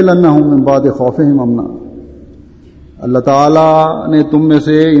یبدلنہم من بعد خوفہم امنا. اللہ تعالیٰ نے تم میں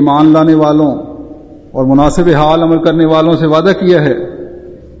سے ایمان لانے والوں اور مناسب حال عمل کرنے والوں سے وعدہ کیا ہے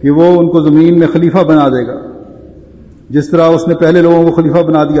کہ وہ ان کو زمین میں خلیفہ بنا دے گا، جس طرح اس نے پہلے لوگوں کو خلیفہ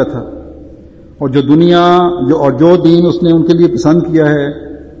بنا دیا تھا، اور جو دین اس نے ان کے لیے پسند کیا ہے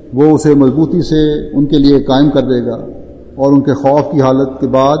وہ اسے مضبوطی سے ان کے لیے قائم کر دے گا، اور ان کے خوف کی حالت کے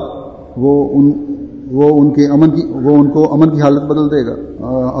بعد وہ ان کو امن کی حالت بدل دے گا،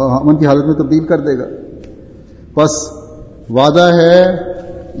 امن کی حالت میں تبدیل کر دے گا. پس وعدہ ہے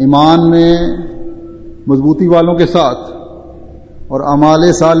ایمان میں مضبوطی والوں کے ساتھ اور اعمال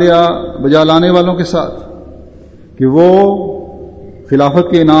صالحہ بجا لانے والوں کے ساتھ کہ وہ خلافت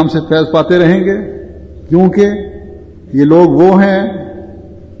کے انعام سے فیض پاتے رہیں گے، کیونکہ یہ لوگ وہ ہیں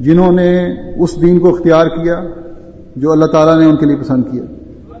جنہوں نے اس دین کو اختیار کیا جو اللہ تعالیٰ نے ان کے لیے پسند کیا.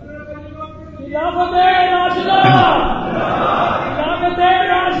 خلافت راشدہ، خلافت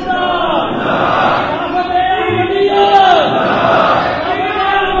راشدہ، خلافت احمدیہ،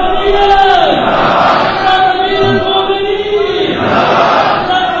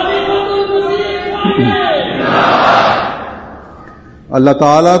 اللہ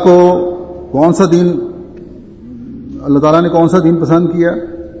تعالیٰ کو اللہ تعالیٰ نے کون سا دین پسند کیا؟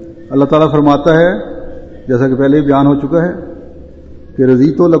 اللہ تعالیٰ فرماتا ہے، جیسا کہ پہلے بیان ہو چکا ہے، کہ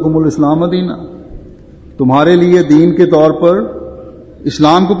رضیت لکم الاسلام دینا، تمہارے لیے دین کے طور پر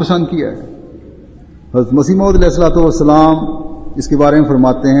اسلام کو پسند کیا ہے. حضرت مسیح موعود علیہ الصلوۃ والسلام اس کے بارے میں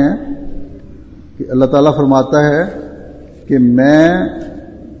فرماتے ہیں کہ اللہ تعالیٰ فرماتا ہے کہ میں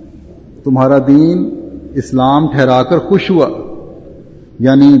تمہارا دین اسلام ٹھہرا کر خوش ہوا،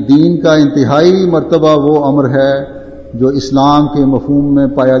 یعنی دین کا انتہائی مرتبہ وہ امر ہے جو اسلام کے مفہوم میں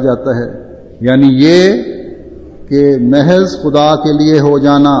پایا جاتا ہے، یعنی یہ کہ محض خدا کے لیے ہو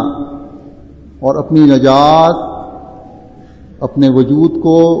جانا اور اپنی نجات اپنے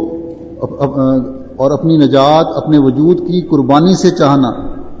وجود کی قربانی سے چاہنا،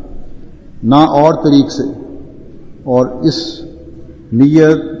 نہ اور طریق سے، اور اس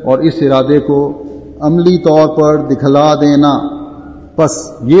نیت اور اس ارادے کو عملی طور پر دکھلا دینا. پس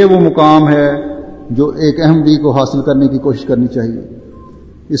یہ وہ مقام ہے جو ایک احمدی کو حاصل کرنے کی کوشش کرنی چاہیے.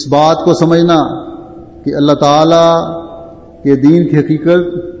 اس بات کو سمجھنا کہ اللہ تعالیٰ کے دین کی حقیقت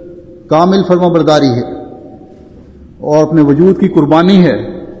کامل فرما برداری ہے اور اپنے وجود کی قربانی ہے،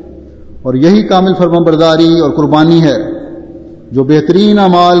 اور یہی کامل فرما برداری اور قربانی ہے جو بہترین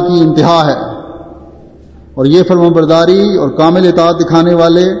اعمال کی انتہا ہے. اور یہ فرما برداری اور کامل اطاعت دکھانے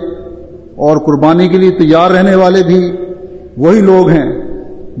والے اور قربانی کے لیے تیار رہنے والے بھی وہی لوگ ہیں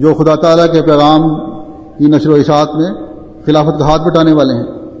جو خدا تعالیٰ کے پیغام کی نشر و اشاعت میں خلافت کا ہاتھ بٹانے والے ہیں،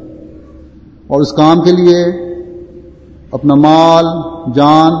 اور اس کام کے لیے اپنا مال،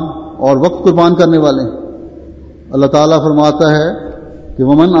 جان اور وقت قربان کرنے والے ہیں. اللہ تعالیٰ فرماتا ہے کہ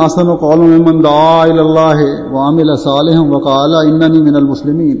ومن احسن قولا ممن دعا الی اللہ وعمل صالحا وقال اننی من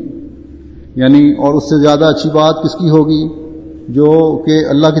المسلمین، یعنی اور اس سے زیادہ اچھی بات کس کی ہوگی جو کہ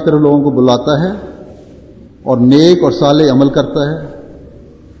اللہ کی طرف لوگوں کو بلاتا ہے اور نیک اور صالح عمل کرتا ہے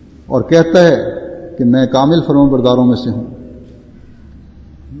اور کہتا ہے کہ میں کامل فرمان برداروں میں سے ہوں.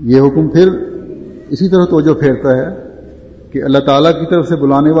 یہ حکم پھر اسی طرح توجہ پھیرتا ہے کہ اللہ تعالیٰ کی طرف سے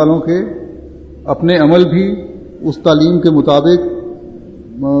بلانے والوں کے اپنے عمل بھی اس تعلیم کے مطابق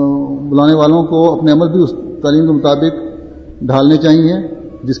بلانے والوں کو اپنے عمل بھی اس تعلیم کے مطابق ڈھالنے چاہیے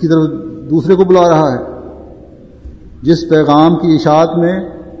جس کی طرف دوسرے کو بلا رہا ہے، جس پیغام کی اشاعت میں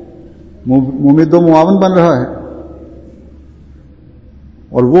ممد و معاون بن رہا ہے.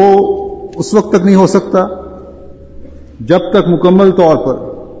 اور وہ اس وقت تک نہیں ہو سکتا جب تک مکمل طور پر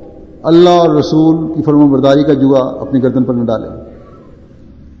اللہ اور رسول کی فرمان برداری کا جوا اپنی گردن پر نہ ڈالے.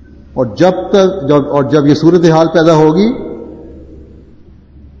 اور جب یہ صورتحال پیدا ہوگی،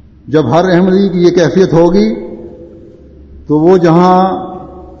 جب ہر احمدی کی یہ کیفیت ہوگی، تو وہ جہاں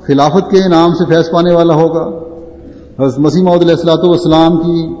خلافت کے انعام سے فیض پانے والا ہوگا، حضرت مسیح موعود علیہ الصلوۃ والسلام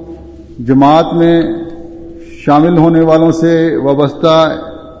کی جماعت میں شامل ہونے والوں سے وابستہ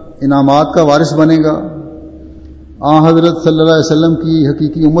انعامات کا وارث بنے گا، حضرت صلی اللہ علیہ وسلم کی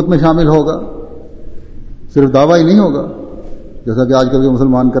حقیقی امت میں شامل ہوگا. صرف دعویٰ ہی نہیں ہوگا جیسا کہ آج کل کے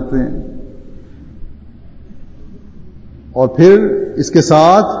مسلمان کرتے ہیں، اور پھر اس کے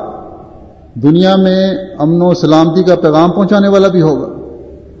ساتھ دنیا میں امن و سلامتی کا پیغام پہنچانے والا بھی ہوگا.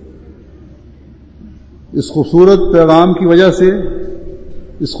 اس خوبصورت پیغام کی وجہ سے،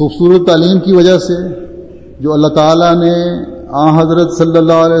 اس خوبصورت تعلیم کی وجہ سے جو اللہ تعالیٰ نے حضرت صلی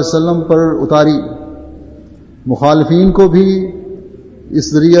اللہ علیہ وسلم پر اتاری، مخالفین کو بھی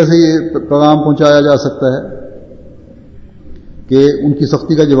اس ذریعے سے یہ پیغام پہنچایا جا سکتا ہے کہ ان کی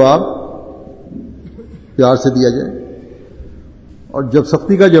سختی کا جواب پیار سے دیا جائے، اور جب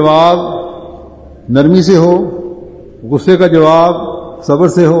سختی کا جواب نرمی سے ہو، غصے کا جواب صبر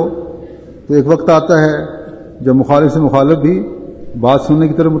سے ہو، تو ایک وقت آتا ہے جب مخالف سے مخالف بھی بات سننے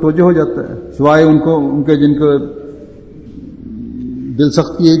کی طرف متوجہ ہو جاتا ہے، سوائے ان کے جن کو دل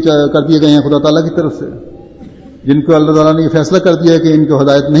سخت کر دیے گئے ہیں خدا تعالیٰ کی طرف سے، جن کو اللہ تعالیٰ نے یہ فیصلہ کر دیا ہے کہ ان کو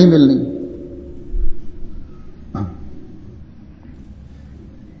ہدایت نہیں ملنی۔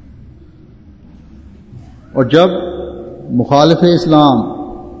 اور جب مخالف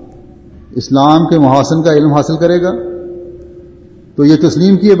اسلام کے محاسن کا علم حاصل کرے گا تو یہ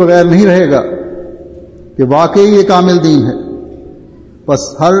تسلیم کیے بغیر نہیں رہے گا کہ واقعی یہ کامل دین ہے۔ بس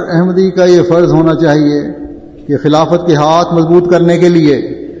ہر احمدی کا یہ فرض ہونا چاہیے کہ خلافت کے ہاتھ مضبوط کرنے کے لیے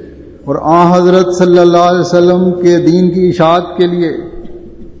اور حضرت صلی اللہ علیہ وسلم کے دین کی اشاعت کے لیے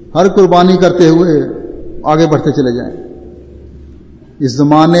ہر قربانی کرتے ہوئے آگے بڑھتے چلے جائیں۔ اس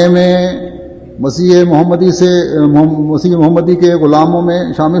زمانے میں مسیح محمدی کے غلاموں میں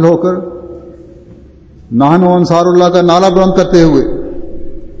شامل ہو کر نحن انصار اللہ کا نعرہ بلند کرتے ہوئے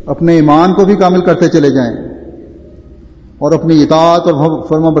اپنے ایمان کو بھی کامل کرتے چلے جائیں اور اپنی اطاعت اور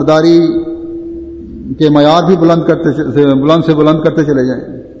فرما برداری کے معیار بھی بلند سے بلند کرتے چلے جائیں۔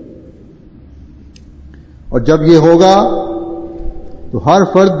 اور جب یہ ہوگا تو ہر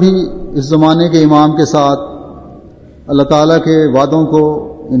فرد بھی اس زمانے کے امام کے ساتھ اللہ تعالیٰ کے وعدوں کو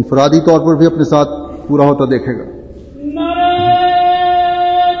انفرادی طور پر بھی اپنے ساتھ پورا ہوتا دیکھے گا۔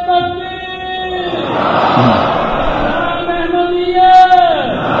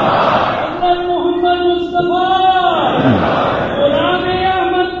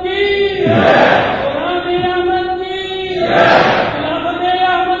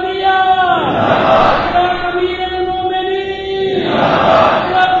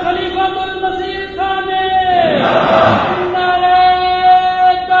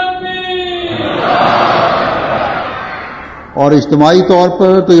 اور اجتماعی طور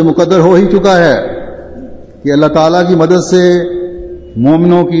پر تو یہ مقدر ہو ہی چکا ہے کہ اللہ تعالیٰ کی مدد سے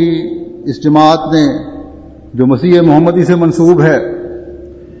مومنوں کی اس جماعت نے جو مسیح محمدی سے منسوب ہے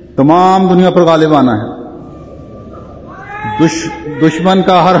تمام دنیا پر غالب آنا ہے۔ دشمن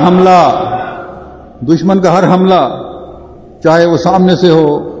کا ہر حملہ چاہے وہ سامنے سے ہو،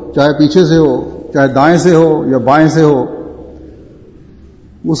 چاہے پیچھے سے ہو، چاہے دائیں سے ہو یا بائیں سے ہو،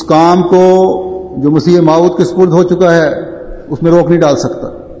 اس کام کو جو مسیح موعود کے سپرد ہو چکا ہے اس میں روک نہیں ڈال سکتا،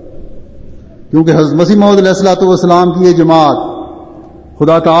 کیونکہ حضرت مسیح موعود علیہ الصلوۃ والسلام کی یہ جماعت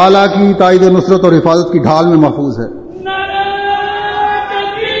خدا تعالیٰ کی تائید و نصرت اور حفاظت کی ڈھال میں محفوظ ہے۔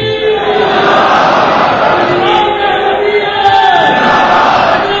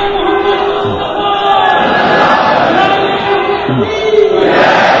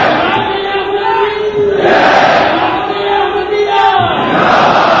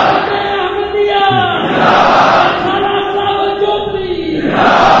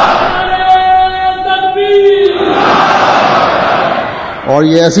 اور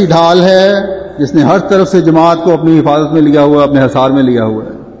یہ ایسی ڈھال ہے جس نے ہر طرف سے جماعت کو اپنی حفاظت میں لیا ہوا ہے، اپنے حصار میں لیا ہوا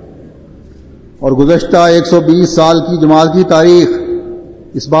ہے، اور گزشتہ 120 سال کی جماعت کی تاریخ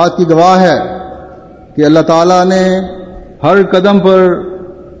اس بات کی گواہ ہے کہ اللہ تعالیٰ نے ہر قدم پر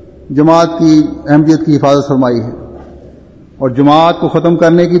جماعت کی اہمیت کی حفاظت فرمائی ہے، اور جماعت کو ختم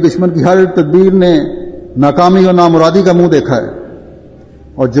کرنے کی دشمن کی ہر تدبیر نے ناکامی اور نامرادی کا منہ دیکھا ہے،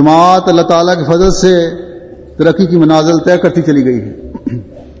 اور جماعت اللہ تعالیٰ کے فضل سے ترقی کی منازل طے کرتی چلی گئی ہے۔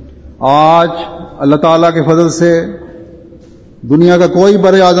 آج اللہ تعالیٰ کے فضل سے دنیا کا کوئی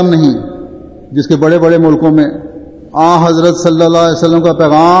بر اعظم نہیں جس کے بڑے بڑے ملکوں میں حضرت صلی اللہ علیہ وسلم کا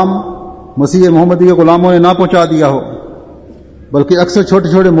پیغام مسیح محمدی کے غلاموں نے نہ پہنچا دیا ہو، بلکہ اکثر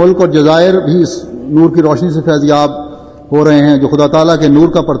چھوٹے چھوٹے ملک اور جزائر بھی اس نور کی روشنی سے فیضیاب ہو رہے ہیں جو خدا تعالیٰ کے نور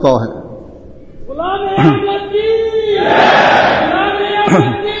کا پرتاؤ ہے۔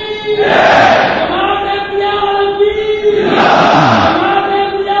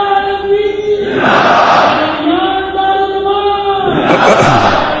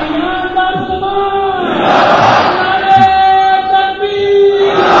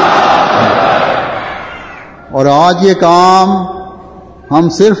 اور آج یہ کام ہم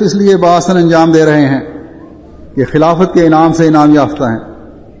صرف اس لیے بآسن انجام دے رہے ہیں کہ خلافت کے انعام سے انعام یافتہ ہیں۔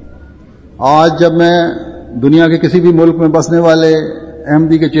 آج جب میں دنیا کے کسی بھی ملک میں بسنے والے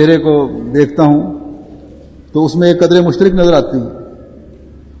احمدی کے چہرے کو دیکھتا ہوں تو اس میں ایک قدر مشترک نظر آتی ہے،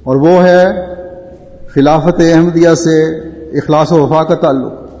 اور وہ ہے خلافت احمدیہ سے اخلاص و وفا کا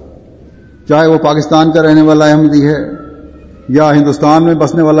تعلق، چاہے وہ پاکستان کا رہنے والا احمدی ہے یا ہندوستان میں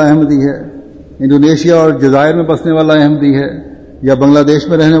بسنے والا احمدی ہے، انڈونیشیا اور جزائر میں بسنے والا احمدی ہے یا بنگلہ دیش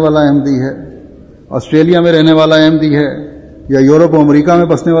میں رہنے والا احمدی ہے، آسٹریلیا میں رہنے والا احمدی ہے یا یورپ و امریکہ میں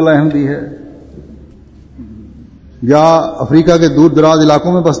بسنے والا احمدی ہے یا افریقہ کے دور دراز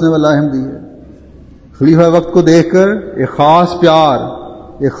علاقوں میں بسنے والا احمدی ہے، خلیفہ وقت کو دیکھ کر ایک خاص پیار،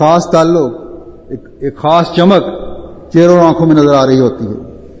 ایک خاص تعلق، ایک خاص چمک چہروں اور آنکھوں میں نظر آ رہی ہوتی ہے۔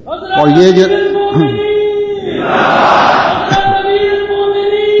 اور یہ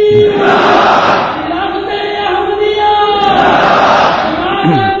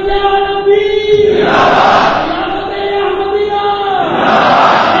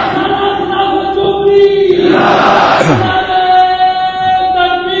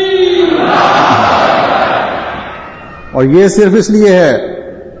اور یہ صرف اس لیے ہے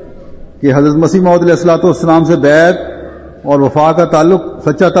کہ حضرت مسیح موعود علیہ الصلوۃ والسلام سے بیعت اور وفا کا تعلق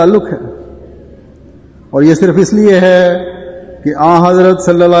سچا تعلق ہے، اور یہ صرف اس لیے ہے کہ حضرت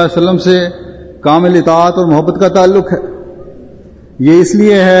صلی اللہ علیہ وسلم سے کامل اطاعت اور محبت کا تعلق ہے، یہ اس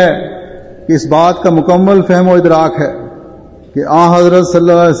لیے ہے کہ اس بات کا مکمل فہم و ادراک ہے کہ حضرت صلی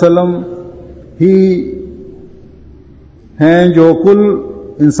اللہ علیہ وسلم ہی ہیں جو کل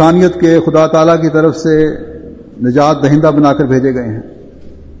انسانیت کے خدا تعالیٰ کی طرف سے نجات دہندہ بنا کر بھیجے گئے ہیں،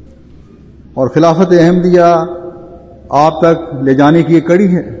 اور خلافت احمدیہ آپ تک لے جانے کی ایک کڑی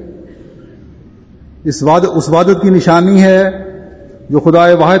ہے، اس وحدت کی نشانی ہے جو خدا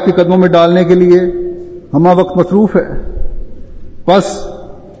واحد کے قدموں میں ڈالنے کے لیے ہمہ وقت مصروف ہے۔ پس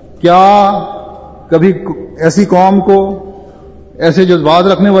کیا کبھی ایسی قوم کو، ایسے جذبات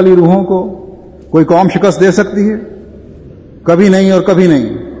رکھنے والی روحوں کو کوئی قوم شکست دے سکتی ہے؟ کبھی نہیں اور کبھی نہیں۔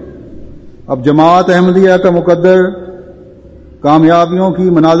 اب جماعت احمدیہ کا مقدر کامیابیوں کی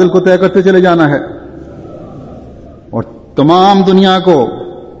منازل کو طے کرتے چلے جانا ہے اور تمام دنیا کو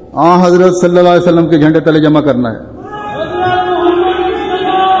حضرت صلی اللہ علیہ وسلم کے جھنڈے تلے جمع کرنا ہے۔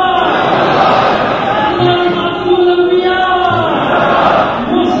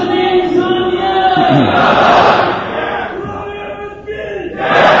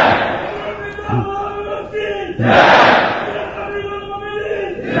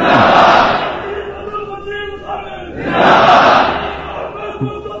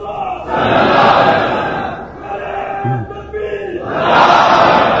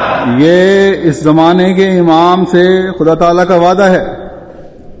 یہ اس زمانے کے امام سے خدا تعالیٰ کا وعدہ ہے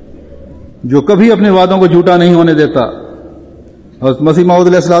جو کبھی اپنے وعدوں کو جھوٹا نہیں ہونے دیتا۔ حضرت مسیح موعود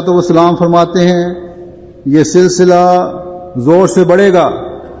علیہ الصلوۃ والسلام فرماتے ہیں یہ سلسلہ زور سے بڑھے گا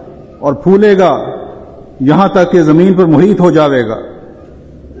اور پھولے گا یہاں تک کہ زمین پر محیط ہو جاوے گا،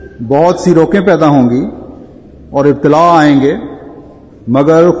 بہت سی روکیں پیدا ہوں گی اور ابتلا آئیں گے،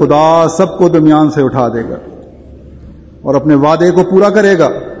 مگر خدا سب کو درمیان سے اٹھا دے گا اور اپنے وعدے کو پورا کرے گا۔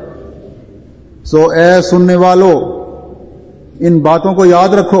 سو اے سننے والو، ان باتوں کو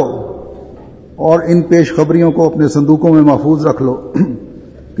یاد رکھو اور ان پیش خبریوں کو اپنے صندوقوں میں محفوظ رکھ لو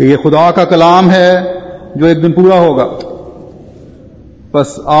کہ یہ خدا کا کلام ہے جو ایک دن پورا ہوگا۔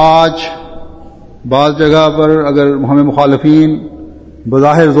 بس آج بعض جگہ پر اگر ہمیں مخالفین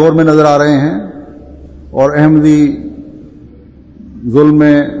بظاہر زور میں نظر آ رہے ہیں اور احمدی ظلم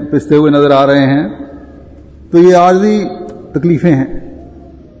میں پستے ہوئے نظر آ رہے ہیں تو یہ عارضی تکلیفیں ہیں،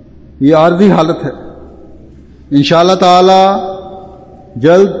 یہ عارضی حالت ہے۔ انشاءاللہ تعالی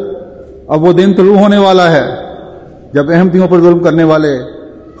جلد اب وہ دن طلوع ہونے والا ہے جب احمدیوں پر ظلم کرنے والے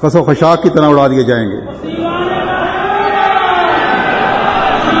خس و خشاک کی طرح اڑا دیے جائیں گے۔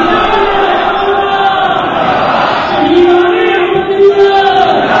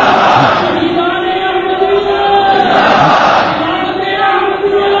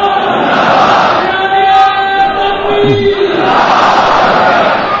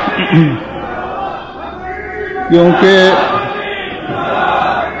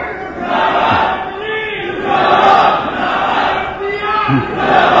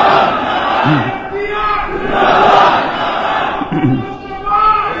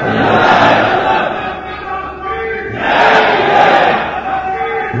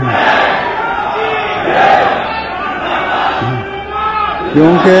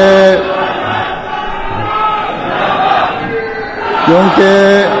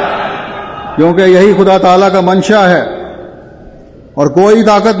 کیونکہ یہی خدا تعالیٰ کا منشا ہے اور کوئی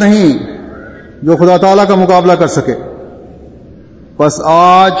طاقت نہیں جو خدا تعالیٰ کا مقابلہ کر سکے۔ بس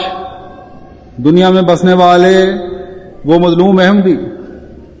آج دنیا میں بسنے والے وہ مظلوم احمدی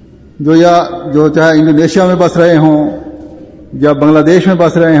جو چاہے انڈونیشیا میں بس رہے ہوں یا بنگلہ دیش میں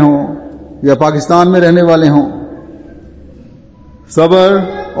بس رہے ہوں یا پاکستان میں رہنے والے ہوں، صبر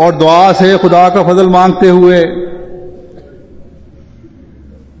اور دعا سے خدا کا فضل مانگتے ہوئے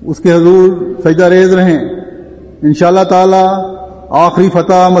اس کے حضور سجدہ ریز رہیں۔ انشاءاللہ تعالی آخری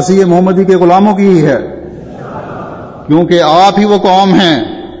فتح مسیح محمدی کے غلاموں کی ہی ہے، کیونکہ آپ ہی وہ قوم ہیں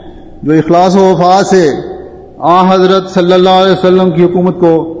جو اخلاص و وفا سے حضرت صلی اللہ علیہ وسلم کی حکومت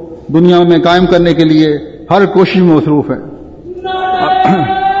کو دنیا میں قائم کرنے کے لیے ہر کوشش میں مصروف ہیں.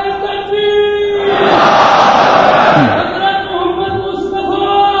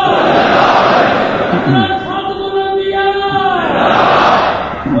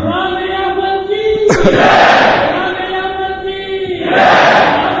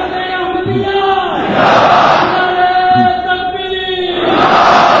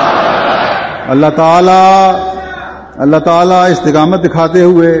 اللہ تعالیٰ استقامت دکھاتے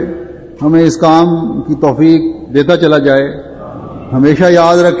ہوئے ہمیں اس کام کی توفیق دیتا چلا جائے. ہمیشہ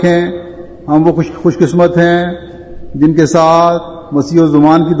یاد رکھیں ہم وہ خوش قسمت ہیں جن کے ساتھ مسیح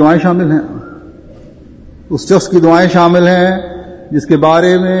الزمان کی دعائیں شامل ہیں. اس شخص کی دعائیں شامل ہیں جس کے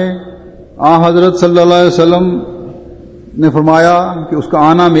بارے میں حضرت صلی اللہ علیہ وسلم نے فرمایا کہ اس کا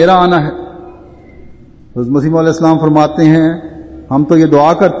آنا میرا آنا ہے. حضرت مسیح علیہ السلام فرماتے ہیں ہم تو یہ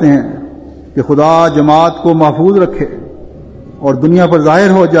دعا کرتے ہیں کہ خدا جماعت کو محفوظ رکھے اور دنیا پر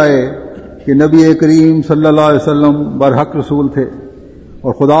ظاہر ہو جائے کہ نبی کریم صلی اللہ علیہ وسلم برحق رسول تھے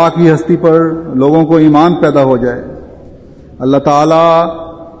اور خدا کی ہستی پر لوگوں کو ایمان پیدا ہو جائے. اللہ تعالی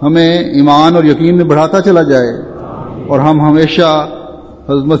ہمیں ایمان اور یقین میں بڑھاتا چلا جائے اور ہم ہمیشہ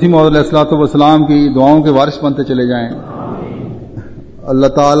حضرت مسیح علیہ الصلوۃ والسلام کی دعاؤں کے وارث بنتے چلے جائیں. اللہ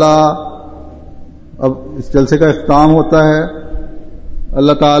تعالی اب اس جلسے کا اختتام ہوتا ہے.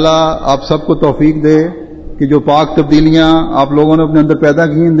 اللہ تعالیٰ آپ سب کو توفیق دے کہ جو پاک تبدیلیاں آپ لوگوں نے اپنے اندر پیدا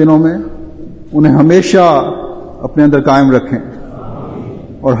کی ان دنوں میں انہیں ہمیشہ اپنے اندر قائم رکھیں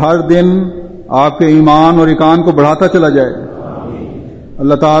اور ہر دن آپ کے ایمان اور یقین کو بڑھاتا چلا جائے.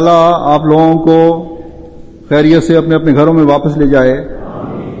 اللہ تعالیٰ آپ لوگوں کو خیریت سے اپنے اپنے گھروں میں واپس لے جائے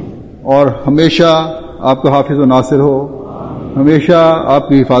اور ہمیشہ آپ کا حافظ و ناصر ہو, ہمیشہ آپ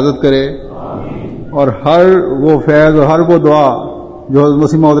کی حفاظت کرے اور ہر وہ فیض اور ہر وہ دعا جو حضرت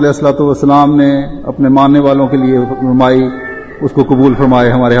مسیح موعود علیہ الصلوۃ والسلام نے اپنے ماننے والوں کے لیے فرمائی اس کو قبول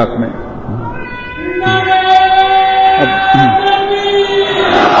فرمائے ہمارے حق میں.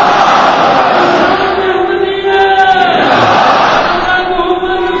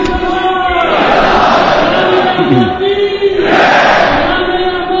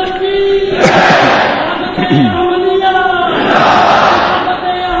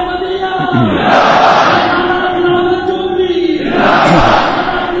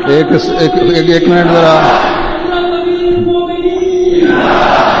 ایک منٹ ذرا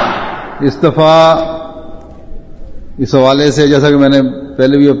اس دفعہ اس حوالے سے جیسا کہ میں نے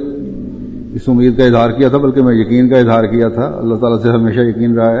پہلے بھی اس امید کا اظہار کیا تھا بلکہ میں یقین کا اظہار کیا تھا. اللہ تعالیٰ سے ہمیشہ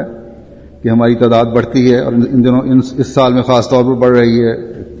یقین رہا ہے کہ ہماری تعداد بڑھتی ہے اور ان دنوں اس سال میں خاص طور پر بڑھ رہی ہے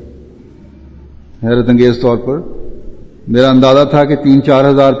حیرت انگیز طور پر. میرا اندازہ تھا کہ 3-4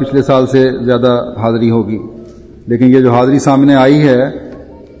 ہزار پچھلے سال سے زیادہ حاضری ہوگی, لیکن یہ جو حاضری سامنے آئی ہے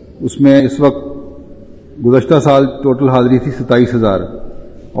اس میں اس وقت گزشتہ سال ٹوٹل حاضری تھی 27,000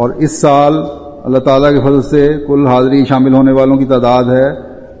 اور اس سال اللہ تعالیٰ کے فضل سے کل حاضری شامل ہونے والوں کی تعداد ہے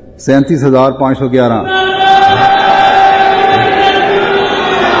 37,511.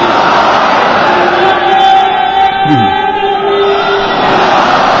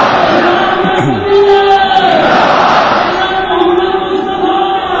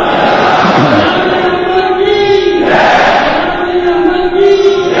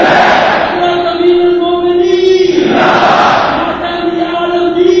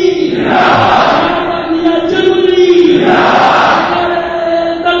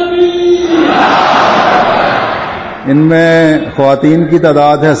 ان میں خواتین کی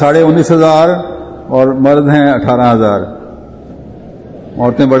تعداد ہے 19,500 اور مرد ہیں 18,000.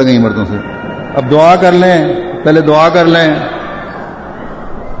 عورتیں بڑھ گئی مردوں سے. اب دعا کر لیں, پہلے دعا کر لیں.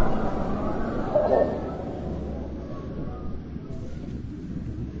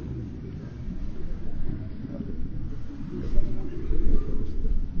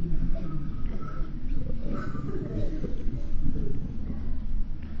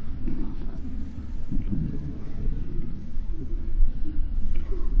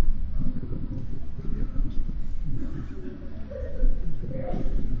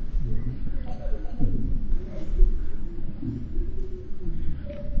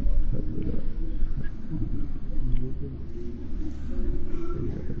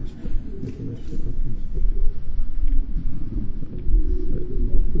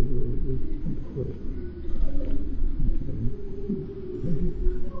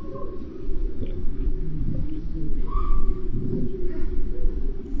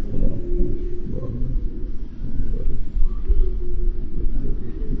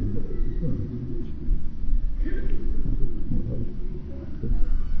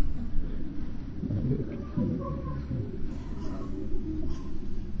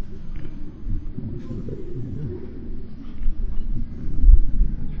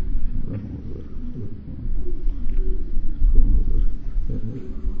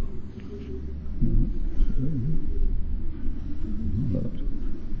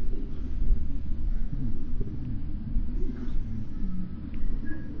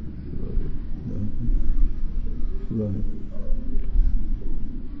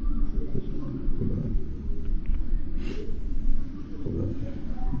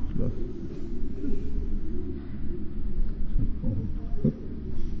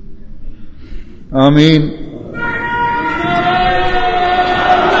 آمین.